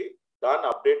అయ్యేసరికి దాన్ని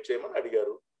అప్డేట్ చేయమని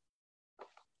అడిగారు.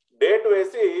 డేట్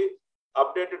వేసి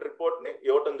అప్డేటెడ్ రిపోర్ట్ని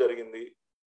ఇవ్వటం జరిగింది.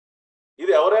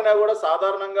 ఇది ఎవరైనా కూడా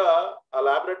సాధారణంగా ఆ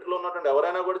ల్యాబొరేటరీలో ఉన్నటువంటి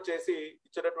ఎవరైనా కూడా చేసి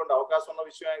ఇచ్చేటటువంటి అవకాశం ఉన్న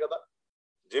విషయమే కదా.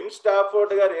 జిమ్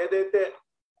స్టాఫర్డ్ గారు ఏదైతే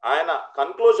ఆయన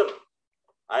కన్క్లూజన్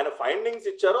ఆయన ఫైండింగ్స్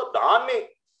ఇచ్చారో దాన్ని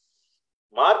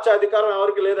మార్చే అధికారం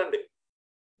ఎవరికి లేదండి.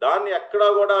 దాన్ని ఎక్కడా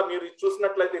కూడా మీరు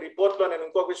చూసినట్లయితే రిపోర్ట్లో నేను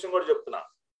ఇంకొక విషయం కూడా చెప్తున్నా.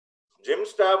 జిమ్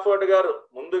స్టాఫర్డ్ గారు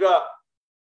ముందుగా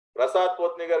ప్రసాద్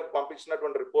పోతిని గారికి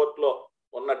పంపించినటువంటి రిపోర్ట్లో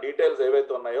ఉన్న డీటెయిల్స్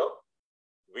ఏవైతే ఉన్నాయో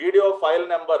వీడియో ఫైల్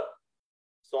నెంబర్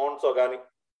సోన్సో కానీ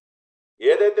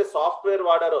ఏదైతే సాఫ్ట్వేర్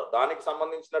వాడారో దానికి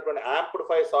సంబంధించినటువంటి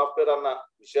యాంప్లిఫై సాఫ్ట్వేర్ అన్న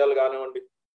విషయాలు కానివ్వండి,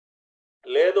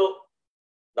 లేదు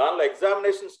దానిలో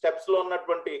ఎగ్జామినేషన్ స్టెప్స్లో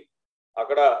ఉన్నటువంటి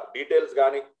అక్కడ డీటెయిల్స్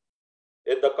కానీ,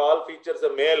 if the call features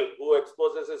a male who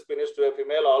exposes his penis to a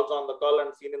female also on the call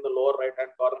and seen in the lower right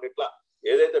hand corner, ఇట్లా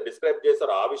ఏదైతే డిస్క్రైబ్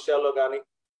చేశారో ఆ విషయాల్లో కానీ,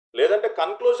 లేదంటే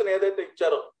కన్క్లూజన్ ఏదైతే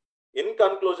ఇచ్చారో in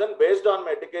conclusion based on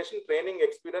my education, training,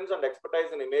 experience and expertise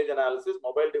in image analysis,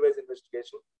 mobile device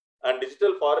investigation and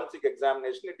digital forensic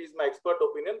examination, it is my expert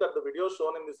opinion that the video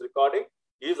shown in this recording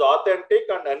is authentic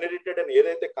and unedited అని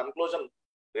ఏదైతే conclusion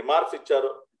remarks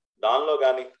ఇచ్చారో దానిలో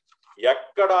కానీ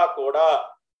ఎక్కడా కూడా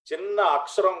చిన్న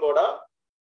అక్షరం కూడా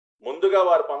ముందుగా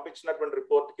వారు పంపించినటువంటి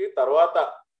రిపోర్ట్కి తర్వాత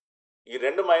ఈ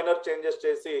 2 మైనర్ చేంజెస్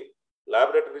చేసి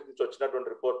ల్యాబొరేటరీ నుంచి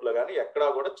వచ్చినటువంటి రిపోర్ట్లో కానీ ఎక్కడా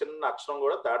కూడా చిన్న అక్షరం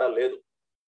కూడా తేడా లేదు.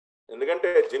 ఎందుకంటే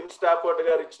జిమ్ స్టాఫర్డ్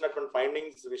గారు ఇచ్చినటువంటి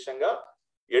ఫైండింగ్స్ విషయంగా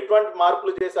ఎటువంటి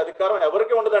మార్పులు చేసే అధికారం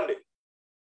ఎవరికి ఉండదండి.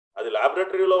 అది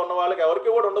ల్యాబొరేటరీలో ఉన్న వాళ్ళకి ఎవరికి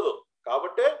కూడా ఉండదు.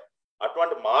 కాబట్టి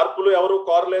అటువంటి మార్పులు ఎవరు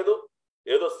కోరలేదు.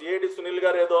 ఏదో సిఐడి సునీల్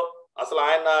గారు ఏదో అసలు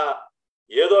ఆయన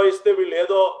ఏదో ఇస్తే వీళ్ళు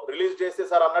ఏదో రిలీజ్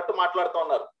చేసేసారు అన్నట్టు మాట్లాడుతూ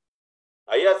ఉన్నారు.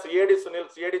 అయ్యా సిఐడి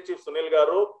చీఫ్ సునీల్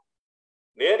గారు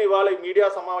నేను ఇవాళ ఈ మీడియా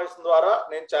సమావేశం ద్వారా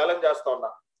నేను ఛాలెంజ్ చేస్తా ఉన్నా,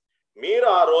 మీరు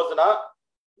ఆ రోజున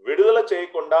విడుదల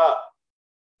చేయకుండా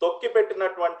తొక్కి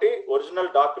పెట్టినటువంటి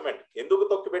ఒరిజినల్ డాక్యుమెంట్ ఎందుకు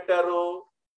తొక్కి పెట్టారు?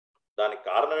 దానికి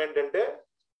కారణం ఏంటంటే,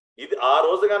 ఇది ఆ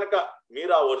రోజు కనుక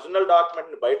మీరు ఆ ఒరిజినల్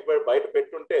డాక్యుమెంట్ ని బయట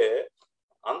పెట్టుంటే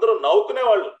అందరూ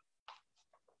నవ్వుకునేవాళ్ళు.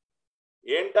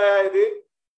 ఏంటా ఇది,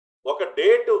 ఒక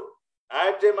డేటు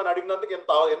యాడ్ చేయమని అడిగినందుకు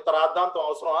ఇంత రాద్ధాంతం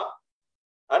అవసరమా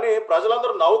అని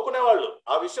ప్రజలందరూ నవ్వుకునేవాళ్ళు.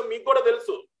 ఆ విషయం మీకు కూడా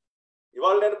తెలుసు.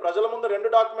 ఇవాళ నేను ప్రజల ముందు 2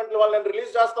 డాక్యుమెంట్లు ఇవాళ నేను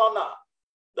రిలీజ్ చేస్తా ఉన్నా,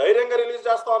 ధైర్యంగా రిలీజ్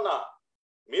చేస్తా ఉన్నా.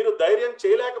 మీరు ధైర్యం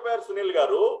చేయలేకపోయారు సునీల్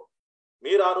గారు.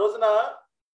 మీరు ఆ రోజున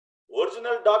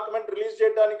ఒరిజినల్ డాక్యుమెంట్ రిలీజ్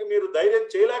చేయడానికి మీరు ధైర్యం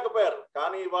చేయలేకపోయారు.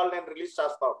 కానీ ఇవాళ నేను రిలీజ్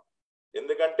చేస్తా ఉన్నా,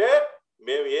 ఎందుకంటే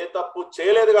మేము ఏ తప్పు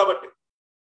చేయలేదు కాబట్టి.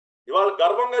 ఇవాళ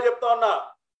గర్వంగా చెప్తా ఉన్నా,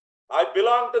 I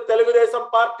belong to Telugu Desam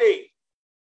party.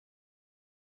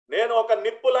 నేను ఒక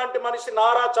నిప్పు లాంటి మనిషి,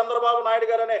 నారా చంద్రబాబు నాయుడు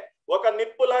గారు అనే ఒక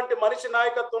నిప్పు లాంటి మనిషి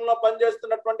నాయకత్వంలో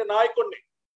పనిచేస్తున్నటువంటి నాయకుడిని.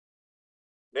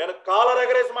 నేను కాలర్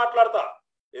ఎగరేసి మాట్లాడతా,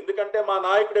 ఎందుకంటే మా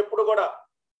నాయకుడు ఎప్పుడు కూడా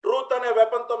ట్రూత్ అనే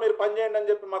వెపన్తో మీరు పనిచేయండి అని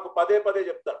చెప్పి మాకు పదే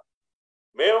చెప్తారు.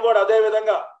 మేము కూడా అదే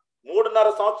విధంగా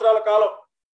 3.5 సంవత్సరాల కాలం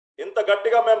ఇంత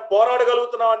గట్టిగా మేము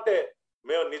పోరాడగలుగుతున్నాం అంటే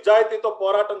మేము నిజాయితీతో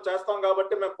పోరాటం చేస్తాం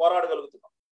కాబట్టి మేము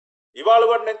పోరాడగలుగుతున్నాం. ఇవాళ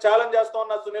కూడా నేను ఛాలెంజ్ చేస్తా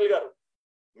ఉన్నా సునీల్ గారు,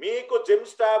 మీకు జిమ్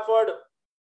స్టాఫర్డ్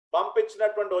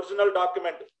పంపించినటువంటి ఒరిజినల్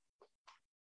డాక్యుమెంట్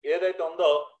ఏదైతే ఉందో,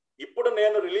 ఇప్పుడు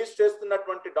నేను రిలీజ్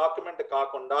చేస్తున్నటువంటి డాక్యుమెంట్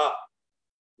కాకుండా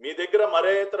మీ దగ్గర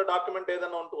మరే ఇతర డాక్యుమెంట్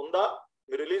ఏదైనా ఉందా?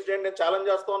 మీరు రిలీజ్ చేయండి, నేను ఛాలెంజ్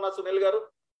చేస్తా ఉన్నా సునీల్ గారు.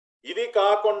 ఇది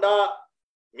కాకుండా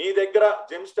మీ దగ్గర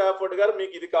జిమ్ స్టాఫర్డ్ గారు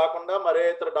మీకు ఇది కాకుండా మరే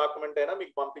ఇతర డాక్యుమెంట్ అయినా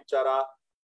మీకు పంపించారా?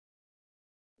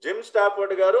 జిమ్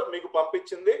స్టాఫర్డ్ గారు మీకు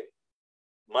పంపించింది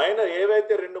మైనర్,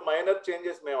 ఏవైతే 2 మైనర్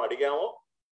చేంజెస్ మేము అడిగామో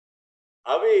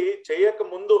అవి చేయక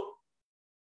ముందు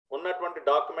ఉన్నటువంటి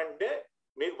డాక్యుమెంట్ నే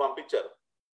మీకు పంపించారు.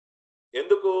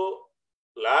 ఎందుకు?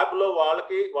 ల్యాబ్ లో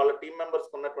వాళ్ళ టీం మెంబర్స్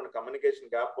ఉన్నటువంటి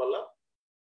కమ్యూనికేషన్ గ్యాప్ వల్ల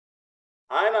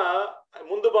ఆయన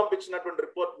ముందు పంపించినటువంటి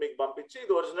రిపోర్ట్ మీకు పంపించి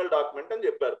ఇది ఒరిజినల్ డాక్యుమెంట్ అని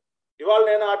చెప్పారు. ఇవాళ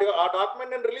నేను ఆ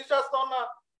డాక్యుమెంట్ నేను రిలీజ్ చేస్తా ఉన్నా,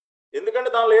 ఎందుకంటే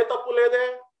దానిలో ఏ తప్పు లేదే.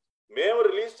 మేము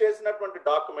రిలీజ్ చేసినటువంటి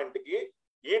డాక్యుమెంట్ కి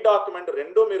ఈ డాక్యుమెంట్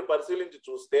 2 మీరు పరిశీలించి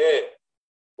చూస్తే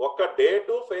ఒక్క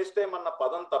డేటు ఫేస్ టైం అన్న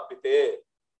పదం తప్పితే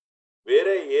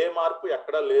వేరే ఏ మార్పు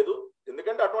ఎక్కడా లేదు.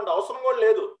 ఎందుకంటే అటువంటి అవసరం కూడా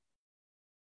లేదు.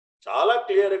 చాలా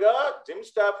క్లియర్ గా జిమ్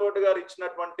స్టాఫర్డ్ గారు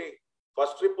ఇచ్చినటువంటి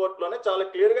ఫస్ట్ రిపోర్ట్ లోనే చాలా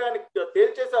క్లియర్ గా ఆయన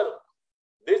తేల్చేశారు,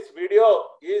 this video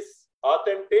is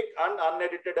authentic and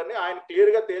unedited అని ఆయన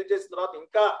క్లియర్ గా తేల్చేసిన తర్వాత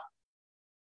ఇంకా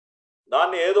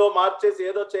దాన్ని ఏదో మార్చేసి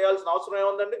ఏదో చేయాల్సిన అవసరం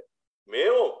ఏముందండి?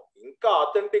 మేము ఇంకా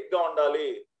ఆథెంటిక్ గా ఉండాలి,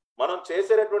 మనం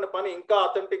చేసేటటువంటి పని ఇంకా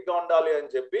ఆథెంటిక్ గా ఉండాలి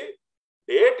అని చెప్పి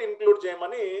డేట్ ఇంక్లూడ్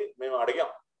చేయమని మేము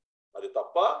అడిగాం. అది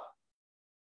తప్ప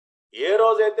ఏ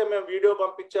రోజైతే మేము వీడియో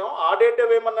పంపించామో ఆ డేటే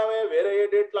వేయమన్నామే, వేరే ఏ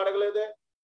డేట్లు అడగలేదే.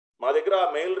 మా దగ్గర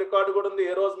మెయిల్ రికార్డు కూడా ఉంది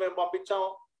ఏ రోజు మేము పంపించాము.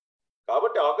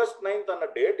 కాబట్టి August 9th అన్న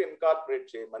డేట్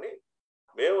ఇన్కార్పొరేట్ చేయమని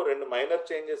మేము 2 మైనర్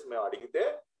చేంజెస్ మేము అడిగితే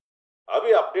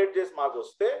అవి అప్డేట్ చేసి మాకు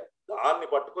వస్తే దాన్ని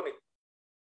పట్టుకుని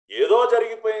ఏదో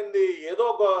జరిగిపోయింది, ఏదో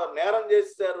ఒక నేరం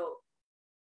చేశారు,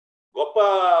 గొప్ప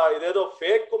ఇదేదో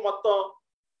ఫేక్ మొత్తం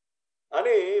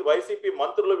అని వైసీపీ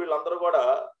మంత్రులు వీళ్ళందరూ కూడా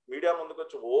మీడియా ముందుకు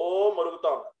వచ్చి ఓ మరుగుతా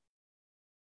ఉన్నారు.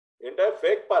 ఏంటంటే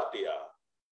ఫేక్ పార్టీయా?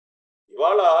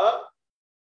 ఇవాళ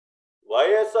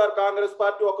వైఎస్ఆర్ కాంగ్రెస్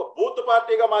పార్టీ ఒక బూత్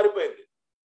పార్టీగా మారిపోయింది.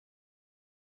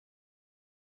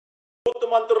 బూత్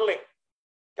మంత్రుల్ని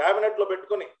కేబినెట్ లో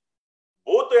పెట్టుకుని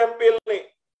బూత్ ఎంపీలని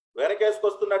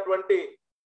వెనకేసుకొస్తున్నటువంటి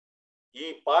ఈ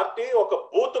పార్టీ ఒక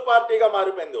బూత్ పార్టీగా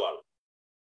మారిపోయింది వాళ్ళు.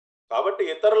 కాబట్టి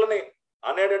ఇతరులని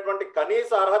అనేటటువంటి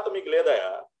కనీస అర్హత మీకు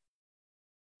లేదయా?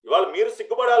 ఇవాళ మీరు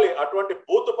సిగ్గుపడాలి. అటువంటి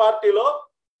బూత్ పార్టీలో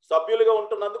సభ్యులుగా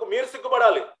ఉంటున్నందుకు మీరు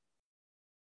సిగ్గుపడాలి.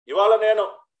 ఇవాళ నేను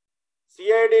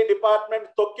సిఐడి డిపార్ట్మెంట్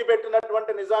తొక్కి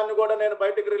పెట్టినటువంటి నిజాన్ని కూడా నేను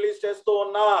బయటకు రిలీజ్ చేస్తూ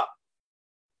ఉన్నా.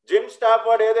 జిమ్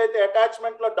స్టాఫర్డ్ ఏదైతే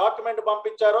అటాచ్మెంట్ లో డాక్యుమెంట్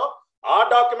పంపించారో ఆ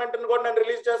డాక్యుమెంట్ ని కూడా నేను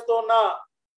రిలీజ్ చేస్తూ ఉన్నా.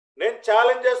 నేను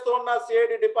ఛాలెంజ్ చేస్తూ ఉన్నా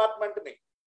సిఐడి డిపార్ట్మెంట్ ని.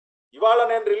 ఇవాళ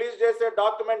నేను రిలీజ్ చేసే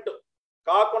డాక్యుమెంట్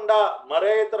కాకుండా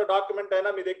మరే ఇతర డాక్యుమెంట్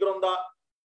అయినా మీ దగ్గర ఉందా?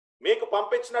 మీకు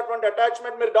పంపించినటువంటి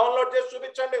అటాచ్మెంట్ మీరు డౌన్లోడ్ చేసి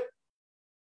చూపించండి.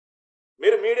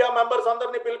 మీరు మీడియా మెంబర్స్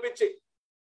అందరినీ పిలిపించి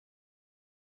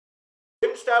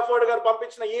జిమ్ స్టాఫర్డ్ గారు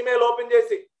పంపించిన ఈమెయిల్ ఓపెన్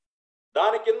చేసి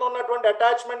దాని కింద ఉన్నటువంటి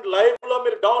అటాచ్మెంట్ లైవ్ లో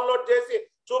మీరు డౌన్లోడ్ చేసి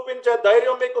చూపించే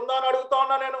ధైర్యం మీకుందా అని అడుగుతా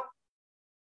ఉన్నా నేను.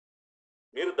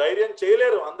 మీరు ధైర్యం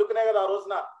చేయలేరు, అందుకనే కదా ఆ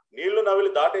రోజున నీళ్లు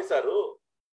నవిలి దాటేశారు.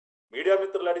 మీడియా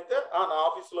మిత్రులు అడిగితే నా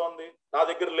ఆఫీస్లో ఉంది, నా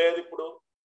దగ్గర లేదు. ఇప్పుడు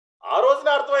ఆ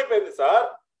రోజునే అర్థమైపోయింది సార్.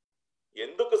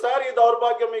 ఎందుకు సార్ ఈ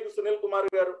దౌర్భాగ్యం మీకు? సునీల్ కుమార్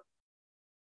గారు,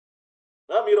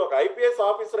 మీరు ఒక ఐపీఎస్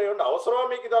ఆఫీసర్ అయ్యండి, అవసరమా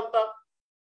మీకు ఇదంతా?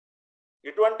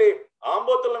 ఇటువంటి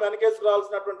ఆంబోతులను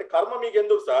వెనకేసుకురావాల్సినటువంటి కర్మ మీకు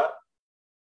ఎందుకు సార్?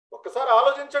 ఒక్కసారి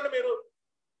ఆలోచించండి మీరు.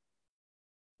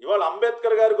 ఇవాళ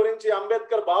అంబేద్కర్ గారి గురించి,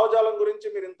 అంబేద్కర్ భావజాలం గురించి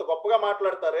మీరు ఇంత గొప్పగా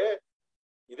మాట్లాడతారే,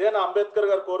 ఇదేనా అంబేద్కర్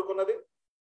గారు కోరుకున్నది?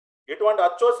 ఇటువంటి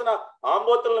అచ్చోసిన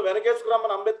ఆంబోతులను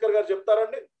వెనకేసుకురామని అంబేద్కర్ గారు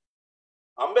చెప్తారండి?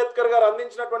 అంబేద్కర్ గారు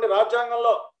అందించినటువంటి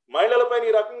రాజ్యాంగంలో మహిళలపైన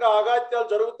ఈ రకంగా ఆఘాత్యాలు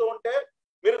జరుగుతూ ఉంటే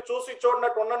మీరు చూసి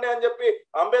చూడనట్టు ఉండండి అని చెప్పి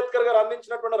అంబేద్కర్ గారు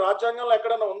అందించినటువంటి రాజ్యాంగంలో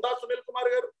ఎక్కడన్నా ఉందా సునీల్ కుమార్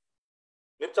గారు?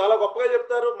 మీరు చాలా గొప్పగా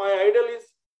చెప్తారు, my Idol is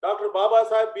doctor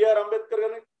Babasaheb BR Ambedkar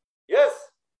గారిని. Yes,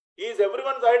 is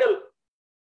everyone's Idol.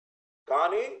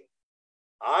 కానీ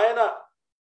ఆయన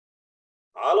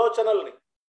ఆలోచనల్ని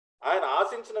ఆయన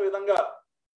ఆశించిన విధంగా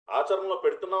ఆచరణలో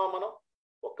పెడుతున్నామా మనం?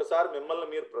 ఒక్కసారి మిమ్మల్ని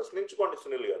మీరు ప్రశ్నించుకోండి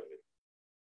సునీల్ గారు. మీరు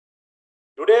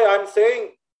today I'm saying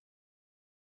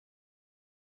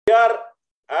we are,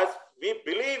 as we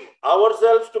believe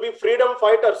ourselves to be freedom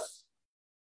fighters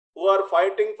who are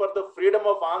fighting for the freedom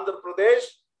of Andhra Pradesh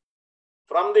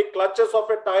from the clutches of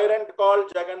a tyrant called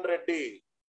Jagan Reddy.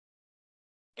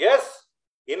 Yes,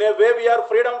 in a way we are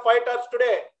freedom fighters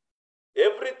today.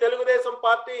 Every Telugu Desam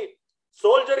party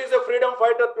soldier is a freedom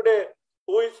fighter today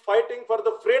who is fighting for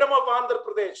the freedom of Andhra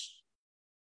Pradesh.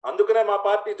 అందుకనే మా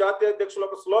party జాతీయ అధ్యక్షులు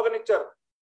ఒక slogan ఇచ్చారు,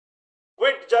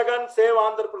 quit Jagan save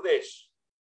Andhra Pradesh.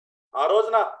 ఆ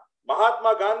రోజున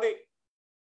Mahatma Gandhi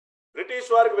British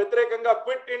వారికి వ్యతిరేకంగా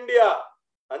క్విట్ ఇండియా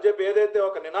అని చెప్పి ఏదైతే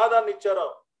ఒక నినాదాన్ని ఇచ్చారో,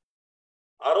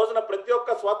 ఆ రోజున ప్రతి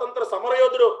ఒక్క స్వాతంత్ర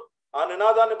సమరయోధుడు ఆ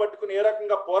నినాదాన్ని పట్టుకుని ఏ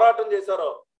రకంగా పోరాటం చేశారో,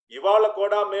 ఇవాళ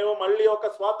కూడా మేము మళ్ళీ ఒక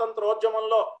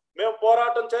స్వాతంత్రోద్యమంలో మేము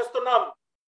పోరాటం చేస్తున్నాం.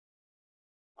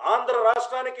 ఆంధ్ర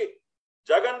రాష్ట్రానికి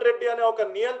జగన్ రెడ్డి అనే ఒక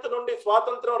నియంత నుండి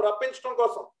స్వాతంత్రం రప్పించడం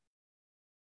కోసం,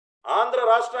 ఆంధ్ర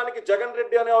రాష్ట్రానికి జగన్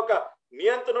రెడ్డి అనే ఒక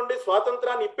నియంత నుండి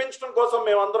స్వాతంత్రాన్ని ఇప్పించడం కోసం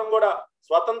మేమందరం కూడా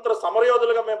స్వతంత్ర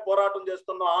సమరయోధులుగా మేము పోరాటం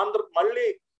చేస్తున్నాం. మళ్ళీ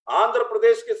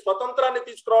ఆంధ్రప్రదేశ్ కి స్వతంత్రాన్ని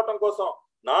తీసుకురావడం కోసం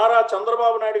నారా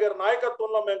చంద్రబాబు నాయుడు గారి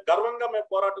నాయకత్వంలో మేము గర్వంగా మేము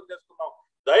పోరాటం చేస్తున్నాం,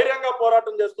 ధైర్యంగా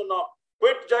పోరాటం చేస్తున్నాం.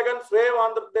 క్విట్ జగన్ సేవ్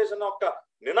ఆంధ్రప్రదేశ్ అనే ఒక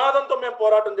నినాదంతో మేము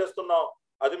పోరాటం చేస్తున్నాం.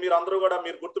 అది మీరు అందరూ కూడా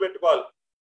మీరు గుర్తుపెట్టుకోవాలి.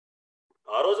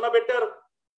 ఆ రోజున పెట్టారు,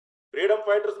 ఫ్రీడమ్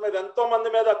ఫైటర్స్ మీద ఎంతో మంది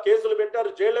మీద కేసులు పెట్టారు,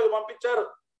 జైళ్ళకు పంపించారు.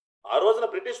 ఆ రోజున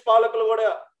బ్రిటిష్ పాలకులు కూడా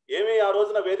ఏమీ ఆ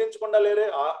రోజున వేధించకుండా లేరే.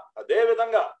 అదే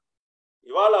విధంగా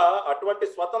ఇవాళ అటువంటి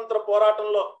స్వతంత్ర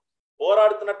పోరాటంలో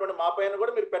పోరాడుతున్నటువంటి మా పైన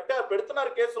కూడా మీరు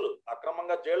పెడుతున్నారు కేసులు,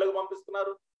 అక్రమంగా జైళ్ళకు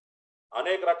పంపిస్తున్నారు,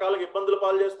 అనేక రకాలుగా ఇబ్బందులు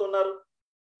పాలు చేస్తున్నారు.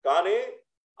 కానీ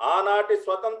ఆనాటి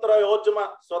స్వతంత్ర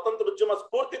ఉద్యమ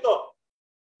స్ఫూర్తితో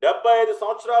 75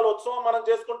 సంవత్సరాల ఉత్సవం మనం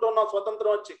చేసుకుంటూ ఉన్నాం.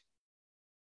 స్వతంత్రం వచ్చి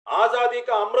ఆజాదీ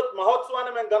కా అమృత్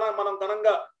మహోత్సవాన్ని మనం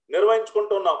ఘనంగా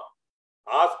నిర్వహించుకుంటున్నాం.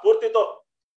 ఆ స్ఫూర్తితో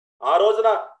ఆ రోజున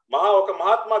ఒక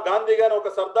మహాత్మా గాంధీ గాని, ఒక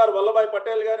సర్దార్ వల్లభాయ్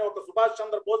పటేల్ గాని, ఒక సుభాష్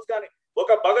చంద్ర బోస్ గాని,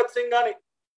 ఒక భగత్ సింగ్ గాని,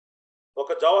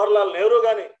 ఒక జవహర్ లాల్ నెహ్రూ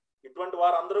గాని, ఇటువంటి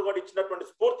వారందరూ కూడా ఇచ్చినటువంటి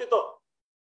స్ఫూర్తితో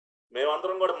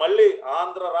మేమందరం కూడా మళ్ళీ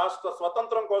ఆంధ్ర రాష్ట్ర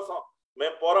స్వతంత్రం కోసం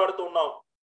మేము పోరాడుతూ ఉన్నాం.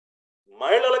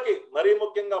 మహిళలకి మరీ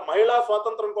ముఖ్యంగా మహిళా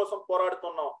స్వాతంత్రం కోసం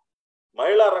పోరాడుతున్నాం,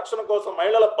 మహిళా రక్షణ కోసం,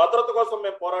 మహిళల భద్రత కోసం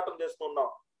మేము పోరాటం చేస్తున్నాం.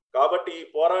 కాబట్టి ఈ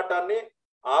పోరాటాన్ని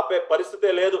ఆపే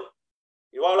పరిస్థితే లేదు.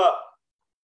 ఇవాళ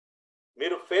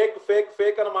మీరు ఫేక్ ఫేక్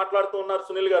ఫేక్ అని మాట్లాడుతూ ఉన్నారు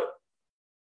సునీల్ గారు.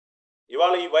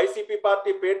 ఇవాళ ఈ వైసీపీ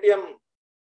పార్టీ పేటిఎం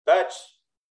బ్యాచ్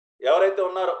ఎవరైతే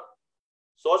ఉన్నారో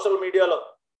సోషల్ మీడియాలో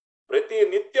ప్రతి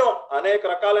నిత్యం అనేక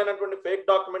రకాలైనటువంటి ఫేక్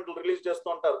డాక్యుమెంట్లు రిలీజ్ చేస్తూ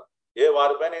ఉంటారు.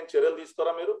 వారిపైన ఏం చర్యలు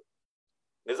తీసుకోరా? మీరు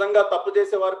నిజంగా తప్పు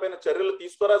చేసే వారిపైన చర్యలు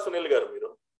తీసుకోరా సునీల్ గారు? మీరు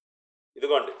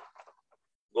ఇదిగోండి,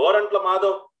 గోరంట్ల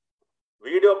మాధవ్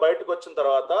వీడియో బయటకు వచ్చిన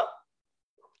తర్వాత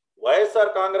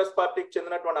వైఎస్ఆర్ కాంగ్రెస్ పార్టీకి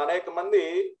చెందినటువంటి అనేక మంది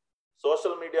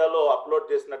సోషల్ మీడియాలో అప్లోడ్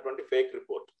చేసినటువంటి fake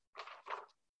report.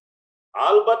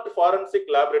 Albert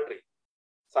forensic laboratory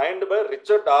signed by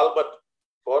Richard Albert,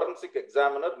 forensic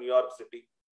examiner, New York city.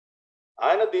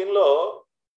 ఆయన దీనిలో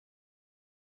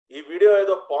ఈ వీడియో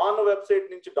ఏదో పాన్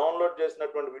వెబ్సైట్ నుంచి డౌన్లోడ్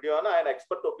చేసినటువంటి వీడియో అని ఆయన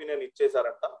expert opinion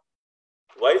ఇచ్చేశారంట.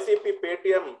 YCP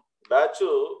Paytm batch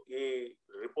ఈ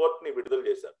రిపోర్ట్ ని విడుదల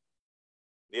చేశారు.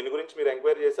 దీని గురించి మీరు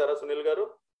ఎంక్వైరీ చేశారా సునీల్ గారు?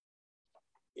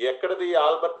 ఎక్కడది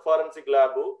ఆల్బర్ట్ ఫారెన్సిక్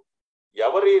ల్యాబ్,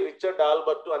 ఎవరి రిచర్డ్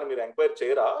ఆల్బర్ట్ అని మీరు ఎంక్వైరీ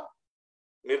చేయరా?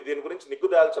 మీరు దీని గురించి నిగ్గు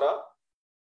తేల్చరా?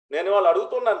 నేను వాళ్ళు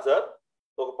అడుగుతున్నాను సార్,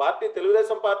 ఒక పార్టీ,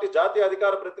 తెలుగుదేశం పార్టీ జాతీయ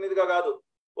అధికార ప్రతినిధిగా కాదు,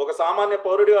 ఒక సామాన్య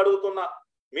పౌరుడిగా అడుగుతున్నా,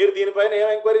 మీరు దీనిపైన ఏం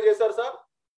ఎంక్వైరీ చేశారు సార్?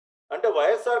 అంటే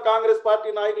వైఎస్ఆర్ కాంగ్రెస్ పార్టీ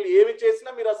నాయకులు ఏమి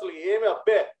చేసినా మీరు అసలు ఏమి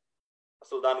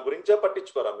అసలు దాని గురించే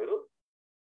పట్టించుకోరా? మీరు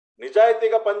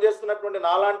నిజాయితీగా పనిచేస్తున్నటువంటి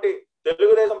నాలాంటి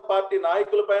తెలుగుదేశం పార్టీ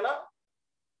నాయకుల పైన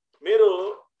మీరు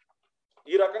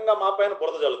ఈ రకంగా మా పైన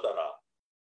బురద జల్లుతారా?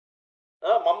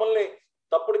 మమ్మల్ని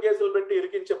తప్పుడు కేసులు పెట్టి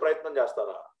ఇరికించే ప్రయత్నం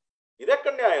చేస్తారా?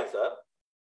 ఇదెక్కడ న్యాయం సార్?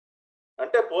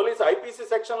 అంటే పోలీస్ ఐపీసీ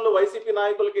సెక్షన్లు వైసీపీ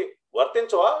నాయకులకి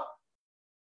వర్తించవా?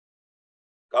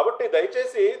 కాబట్టి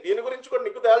దయచేసి దీని గురించి కూడా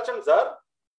నిగ్గు తేల్చండి sir.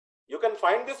 You can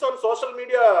find this on social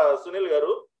media Sunil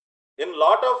గారు, in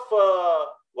lot of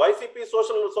YCP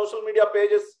social media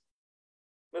pages.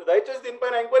 మీరు దయచేసి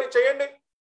దీనిపైన ఎంక్వైరీ చేయండి,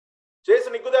 చేసి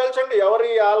నిగ్గు తేల్చండి.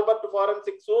 ఎవరి ఆల్బర్ట్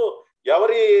ఫారెన్సిక్స్,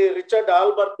 ఎవరి రిచర్డ్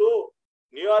ఆల్బర్ట్,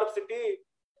 న్యూయార్క్ సిటీ,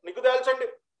 నిగ్గు తేల్చండి,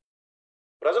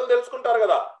 ప్రజలు తెలుసుకుంటారు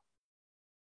కదా.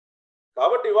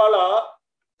 కాబట్టి ఇవాళ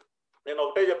నేను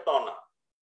ఒకటే చెప్తా ఉన్నా,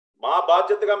 మా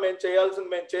బాధ్యతగా మేము చేయాల్సింది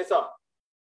మేము చేశాం.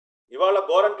 ఇవాళ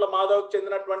గోరంట్ల మాధవ్కి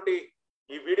చెందినటువంటి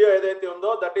ఈ వీడియో ఏదైతే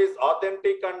ఉందో that is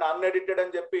authentic and unedited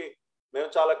అని చెప్పి మేము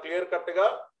చాలా క్లియర్ కట్ గా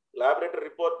ల్యాబొరేటరీ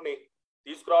రిపోర్ట్ ని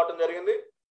తీసుకురావడం జరిగింది.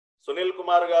 సునీల్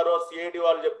కుమార్ గారు సిఐడి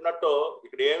వాళ్ళు చెప్పినట్టు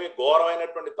ఇక్కడ ఏమి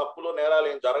ఘోరమైనటువంటి తప్పులు నేరాలు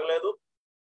ఏం జరగలేదు.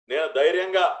 నేను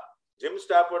ధైర్యంగా జిమ్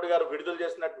స్టాఫోర్డ్ గారు విడుదల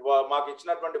చేసినట్టు మాకు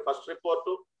ఇచ్చినటువంటి ఫస్ట్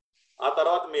రిపోర్టు, ఆ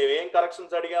తర్వాత మేమేం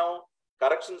కరెక్షన్స్ అడిగాము,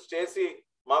 కరెక్షన్స్ చేసి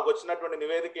మాకు వచ్చినటువంటి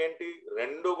నివేదిక ఏంటి,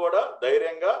 రెండు కూడా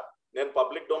ధైర్యంగా నేను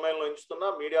పబ్లిక్ డొమైన్ లో ఉంచుతున్నా,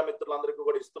 మీడియా మిత్రులందరికీ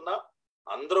కూడా ఇస్తున్నా.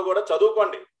 అందరూ కూడా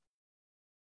చదువుకోండి,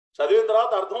 చదివిన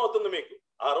తర్వాత అర్థమవుతుంది మీకు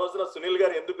ఆ రోజున సునీల్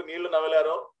గారు ఎందుకు నీళ్లు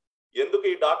నవ్వలేరో, ఎందుకు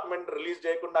ఈ డాక్యుమెంట్ రిలీజ్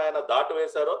చేయకుండా ఆయన దాటు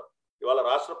వేశారో ఇవాళ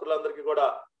రాష్ట్ర ప్రజలందరికీ కూడా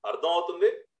అర్థమవుతుంది.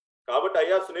 కాబట్టి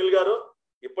అయ్యా సునీల్ గారు,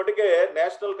 ఇప్పటికే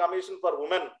నేషనల్ కమిషన్ ఫర్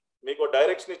ఉమెన్ మీకు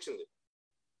డైరెక్షన్ ఇచ్చింది.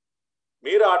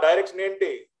 మీరు ఆ డైరెక్షన్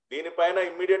ఏంటి, దీనిపైన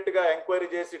ఇమ్మీడియట్ గా ఎంక్వైరీ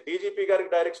చేసి డీజీపీ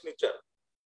గారికి డైరెక్షన్ ఇచ్చారు.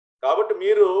 కాబట్టి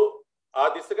మీరు ఆ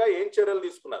దిశగా ఏం చర్యలు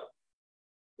తీసుకున్నారు?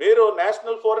 మీరు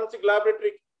నేషనల్ ఫోరెన్సిక్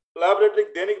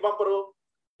ల్యాబొరేటరీకి దేనికి పంపరు?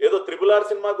 ఏదో RRR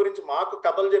సినిమా గురించి మాకు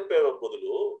కథలు చెప్పే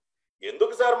బదులు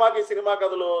ఎందుకు సార్ మాకు ఈ సినిమా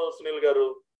కథలు సునీల్ గారు?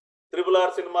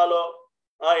 RRR సినిమాలో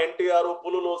ఎన్టీఆర్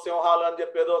పులులు సింహాలు అని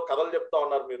చెప్పేదో కథలు చెప్తా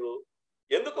ఉన్నారు మీరు.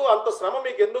 ఎందుకు అంత శ్రమ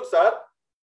మీకు ఎందుకు సార్?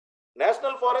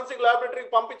 నేషనల్ ఫోరెన్సిక్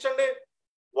ల్యాబొరేటరీకి పంపించండి,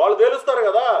 వాళ్ళు తేలుస్తారు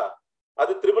కదా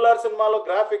అది RRR సినిమాలో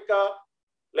గ్రాఫిక్కా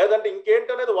లేదంటే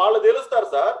ఇంకేంటనేది వాళ్ళు తేలుస్తారు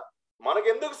సార్.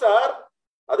 మనకెందుకు సార్?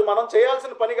 అది మనం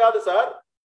చేయాల్సిన పని కాదు సార్.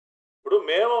 ఇప్పుడు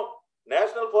మేము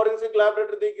నేషనల్ ఫోరెన్సిక్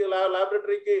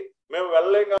ల్యాబొరేటరీకి మేము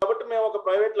వెళ్ళలేం కాబట్టి మేము ఒక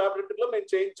ప్రైవేట్ ల్యాబొరేటరీలో మేము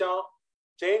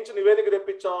చేయించి నివేదిక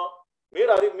తెప్పించాం.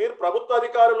 మీరు ప్రభుత్వ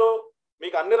అధికారులు,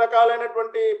 మీకు అన్ని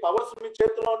రకాలైనటువంటి పవర్స్ మీ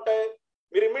చేతిలో ఉంటాయి.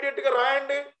 మీరు ఇమ్మీడియట్ గా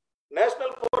రాయండి,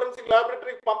 నేషనల్ ఫోరెన్సిక్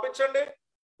ల్యాబొరేటరీకి పంపించండి,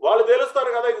 వాళ్ళు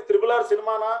తెలుస్తారు కదా ఇది RRR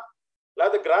సినిమానా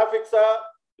లేదా గ్రాఫిక్సా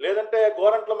లేదంటే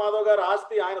గోరంట్ల మాధవ్ గారి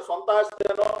ఆస్తి ఆయన సొంత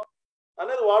ఆస్తినో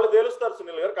అనేది వాళ్ళు తేలుస్తారు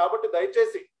సునీల్ గారు. కాబట్టి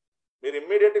దయచేసి మీరు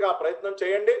ఇమ్మీడియట్ గా ఆ ప్రయత్నం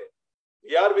చేయండి.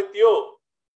 We are with you.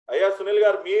 అయ్యా సునీల్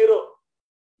గారు, మీరు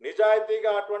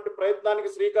నిజాయితీగా అటువంటి ప్రయత్నానికి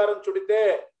శ్రీకారం చుడితే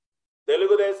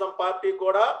తెలుగుదేశం పార్టీ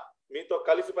కూడా మీతో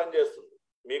కలిసి పనిచేస్తుంది,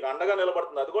 మీకు అండగా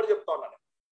నిలబడుతుంది. అది కూడా చెప్తా ఉన్నాను.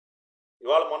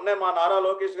 ఇవాళ మొన్నే మా నారా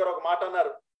లోకేష్ గారు ఒక మాట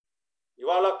అన్నారు,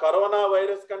 ఇవాళ కరోనా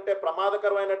వైరస్ కంటే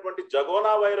ప్రమాదకరమైనటువంటి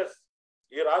జగోనా వైరస్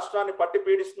ఈ రాష్ట్రాన్ని పట్టి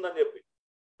పీడిస్తుందని చెప్పి.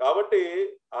 కాబట్టి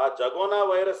ఆ జగోనా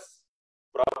వైరస్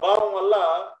ప్రభావం వల్ల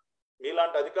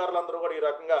మీలాంటి అధికారులందరూ కూడా ఈ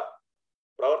రకంగా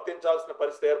ప్రవర్తించాల్సిన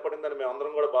పరిస్థితి ఏర్పడిందని మేము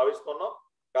అందరం కూడా భావిస్తున్నాం.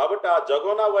 కాబట్టి ఆ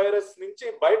జగోనా వైరస్ నుంచి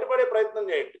బయటపడే ప్రయత్నం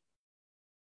చేయండి.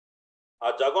 ఆ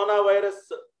జగోనా వైరస్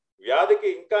వ్యాధికి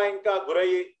ఇంకా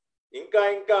గురయ్యి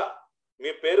ఇంకా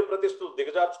మీ పేరు ప్రతిష్టలు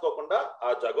దిగజార్చుకోకుండా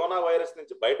ఆ జగోనా వైరస్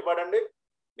నుంచి బయటపడండి,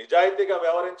 నిజాయితీగా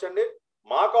వ్యవహరించండి.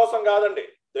 మా కోసం కాదండి,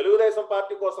 తెలుగుదేశం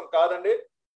పార్టీ కోసం కాదండి,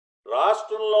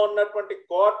 రాష్ట్రంలో ఉన్నటువంటి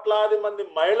కోట్లాది మంది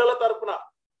మహిళల తరపున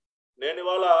నేను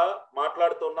ఇవాళ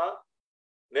మాట్లాడుతున్నా.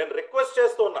 నేను రిక్వెస్ట్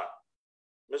చేస్తున్నా,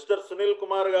 మిస్టర్ సునీల్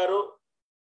కుమార్ గారు,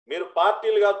 మీరు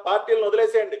పార్టీలను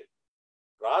వదిలేసేయండి,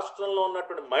 రాష్ట్రంలో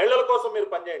ఉన్నటువంటి మహిళల కోసం మీరు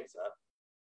పనిచేయండి sir.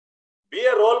 B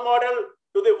A role model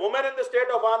to the women in the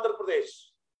state of Andhra Pradesh.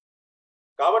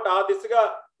 కాబట్టి ఆ దిశగా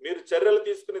మీరు చర్యలు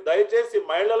తీసుకుని దయచేసి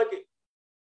మహిళలకి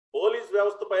పోలీస్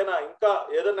వ్యవస్థ పైన ఇంకా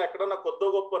ఏదైనా ఎక్కడన్నా కొద్ది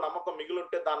గొప్ప నమ్మకం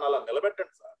మిగిలింటే దాన్ని అలా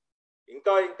నిలబెట్టండి సార్.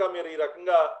 ఇంకా మీరు ఈ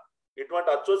రకంగా ఇటువంటి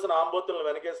అచ్చూసిన ఆంబోతులను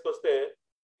వెనకేసుకొస్తే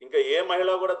ఇంకా ఏ మహిళ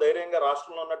కూడా ధైర్యంగా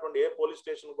రాష్ట్రంలో ఉన్నటువంటి ఏ పోలీస్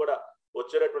స్టేషన్ కూడా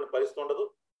వచ్చేటటువంటి పరిస్థితి ఉండదు.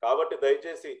 కాబట్టి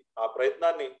దయచేసి ఆ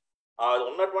ప్రయత్నాన్ని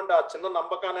ఉన్నటువంటి ఆ చిన్న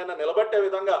నమ్మకానైనా నిలబెట్టే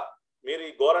విధంగా మీరు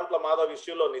ఈ గోరంట్ల మాధవ్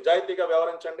ఇష్యూలో నిజాయితీగా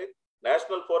వ్యవహరించండి.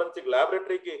 నేషనల్ ఫోరెన్సిక్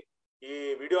ల్యాబొరేటరీకి ఈ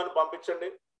వీడియోని పంపించండి,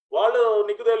 వాళ్ళు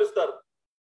నిగ్గు తేలుస్తారు.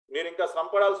 మీరు ఇంకా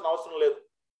శ్రమపడాల్సిన అవసరం లేదు.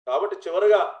 కాబట్టి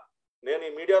చివరిగా నేను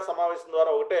ఈ మీడియా సమావేశం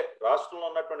ద్వారా ఒకటే రాష్ట్రంలో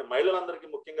ఉన్నటువంటి మహిళలందరికీ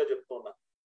ముఖ్యంగా చెప్తున్నా,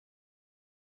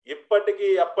 ఇప్పటికీ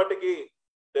ఎప్పటికీ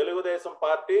తెలుగుదేశం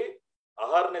పార్టీ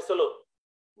అహర్నిశలు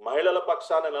మహిళల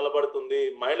పక్షాన నిలబడుతుంది.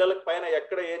 మహిళల పైన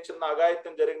ఎక్కడ ఏ చిన్న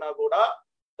అఘాయిత్యం జరిగినా కూడా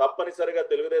తప్పనిసరిగా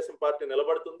తెలుగుదేశం పార్టీ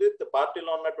నిలబడుతుంది.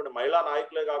 పార్టీలో ఉన్నటువంటి మహిళా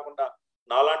నాయకులే కాకుండా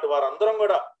నాలాంటి వారందరం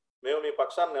కూడా మేము మీ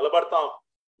పక్షాన్ని నిలబడతాం.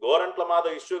 గోరంట్ల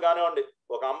మాధవ్ ఇష్యూ కానివ్వండి,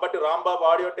 ఒక అంబటి రాంబాబు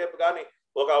ఆడియో టేప్ కానీ,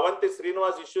 ఒక అవంతి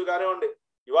శ్రీనివాస్ ఇష్యూ కానివ్వండి,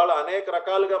 ఇవాళ అనేక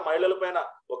రకాలుగా మహిళల పైన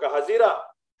ఒక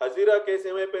హజీరా కేసు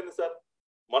ఏమైపోయింది సార్?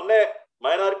 మొన్నే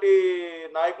మైనారిటీ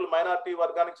నాయకులు, మైనారిటీ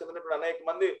వర్గానికి చెందినటువంటి అనేక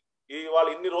మంది వాళ్ళు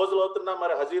ఇన్ని రోజులు అవుతున్నా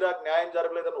మరి హజీరాకి న్యాయం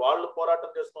జరగలేదని వాళ్ళు పోరాటం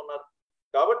చేస్తున్నారు.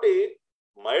 కాబట్టి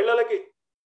మహిళలకి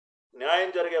న్యాయం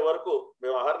జరిగే వరకు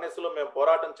మేము అహర్నిశలో మేము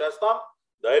పోరాటం చేస్తాం,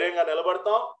 ధైర్యంగా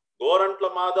నిలబడతాం. గోరంట్ల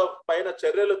మాధవ్ పైన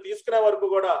చర్యలు తీసుకునే వరకు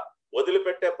కూడా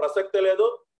వదిలిపెట్టే ప్రసక్తే లేదు.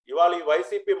 ఇవాళ ఈ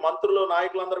వైసీపీ మంత్రులు,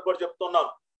 నాయకులందరూ కూడా చెప్తున్నాం,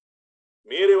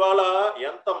 మీరు ఇవాళ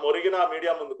ఎంత మొరిగినా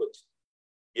మీడియా ముందుకు వచ్చి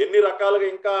ఎన్ని రకాలుగా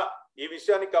ఇంకా ఈ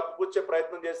విషయాన్ని కప్పిపుచ్చే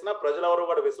ప్రయత్నం చేసినా ప్రజలెవరూ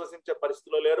కూడా విశ్వసించే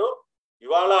పరిస్థితిలో లేరు.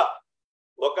 ఇవాళ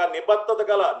ఒక నిబద్ధత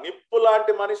గల నిప్పు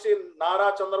లాంటి మనిషి నారా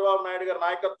చంద్రబాబు నాయుడు గారి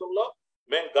నాయకత్వంలో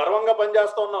మేము గర్వంగా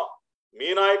పనిచేస్తూ ఉన్నాం. మీ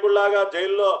నాయకుల్లాగా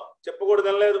జైల్లో చెప్పకూడదు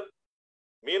తినలేదు.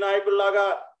 మీ నాయకుల్లాగా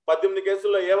 18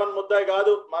 కేసుల్లో ఏవన్ ముద్దాయి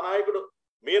కాదు మా నాయకుడు.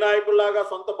 మీ నాయకుల్లాగా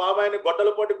సొంత బాబాయిని గొడ్డల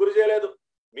పోటీ గురి చేయలేదు.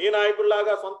 మీ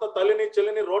నాయకుల్లాగా సొంత తల్లిని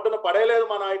చెల్లిని రోడ్డును పడేయలేదు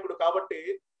మా నాయకుడు. కాబట్టి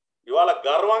ఇవాళ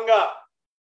గర్వంగా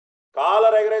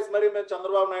కాలర్ ఎగరేసి మరి మేము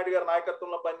చంద్రబాబు నాయుడు గారి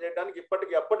నాయకత్వంలో పనిచేయడానికి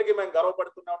ఎప్పటికీ మేము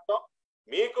గర్వపడుతూనే ఉంటాం.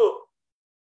 మీకు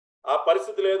ఆ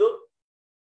పరిస్థితి లేదు.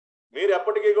 మీరు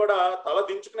ఎప్పటికీ కూడా తల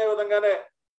దించుకునే విధంగానే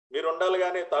మీరు ఉండాలి,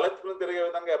 కానీ తలెత్తుకుని తిరిగే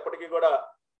విధంగా ఎప్పటికీ కూడా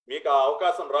మీకు ఆ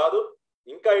అవకాశం రాదు.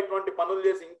 ఇంకా ఇటువంటి పనులు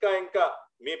చేసి ఇంకా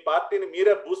మీ పార్టీని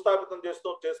మీరే భూస్థాపితం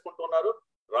చేసుకుంటున్నారు.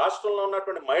 రాష్ట్రంలో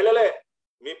ఉన్నటువంటి మహిళలే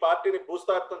మీ పార్టీని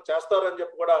భూస్థాపితం చేస్తారని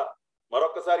చెప్పి కూడా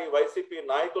మరొకసారి ఈ వైసీపీ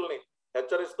నాయకుల్ని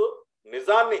హెచ్చరిస్తూ,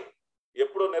 నిజాన్ని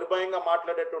ఎప్పుడు నిర్భయంగా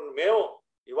మాట్లాడేటువంటి మేము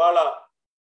ఇవాళ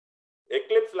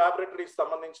ఎక్లిప్స్ ల్యాబొరేటరీకి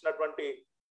సంబంధించినటువంటి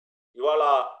ఇవాళ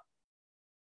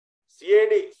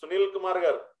సిఐడి సునీల్ కుమార్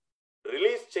గారు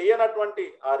రిలీజ్ చేయనటువంటి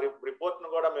ఆ రిపోర్ట్ను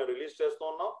కూడా మేము రిలీజ్ చేస్తూ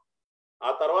ఉన్నాం. ఆ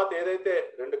తర్వాత ఏదైతే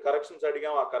 2 కరెక్షన్స్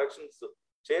అడిగాం, ఆ కరెక్షన్స్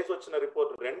చేసి వచ్చిన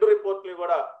రెండు రిపోర్ట్ని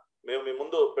కూడా మేము మీ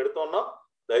ముందు పెడుతున్నాం.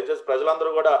 దయచేసి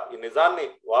ప్రజలందరూ కూడా ఈ నిజాన్ని,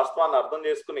 వాస్తవాన్ని అర్థం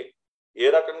చేసుకుని ఏ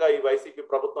రకంగా ఈ వైసీపీ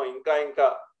ప్రభుత్వం ఇంకా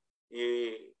ఈ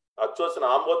అచ్చోసిన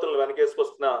ఆంబోతులను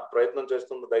వెనకేసుకొస్తున్న ప్రయత్నం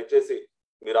చేస్తుందో దయచేసి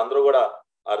మీరందరూ కూడా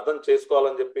అర్థం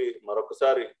చేసుకోవాలని చెప్పి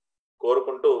మరొకసారి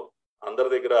కోరుకుంటూ అందరి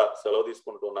దగ్గర సెలవు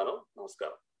తీసుకుంటున్నాను.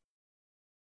 నమస్కారం.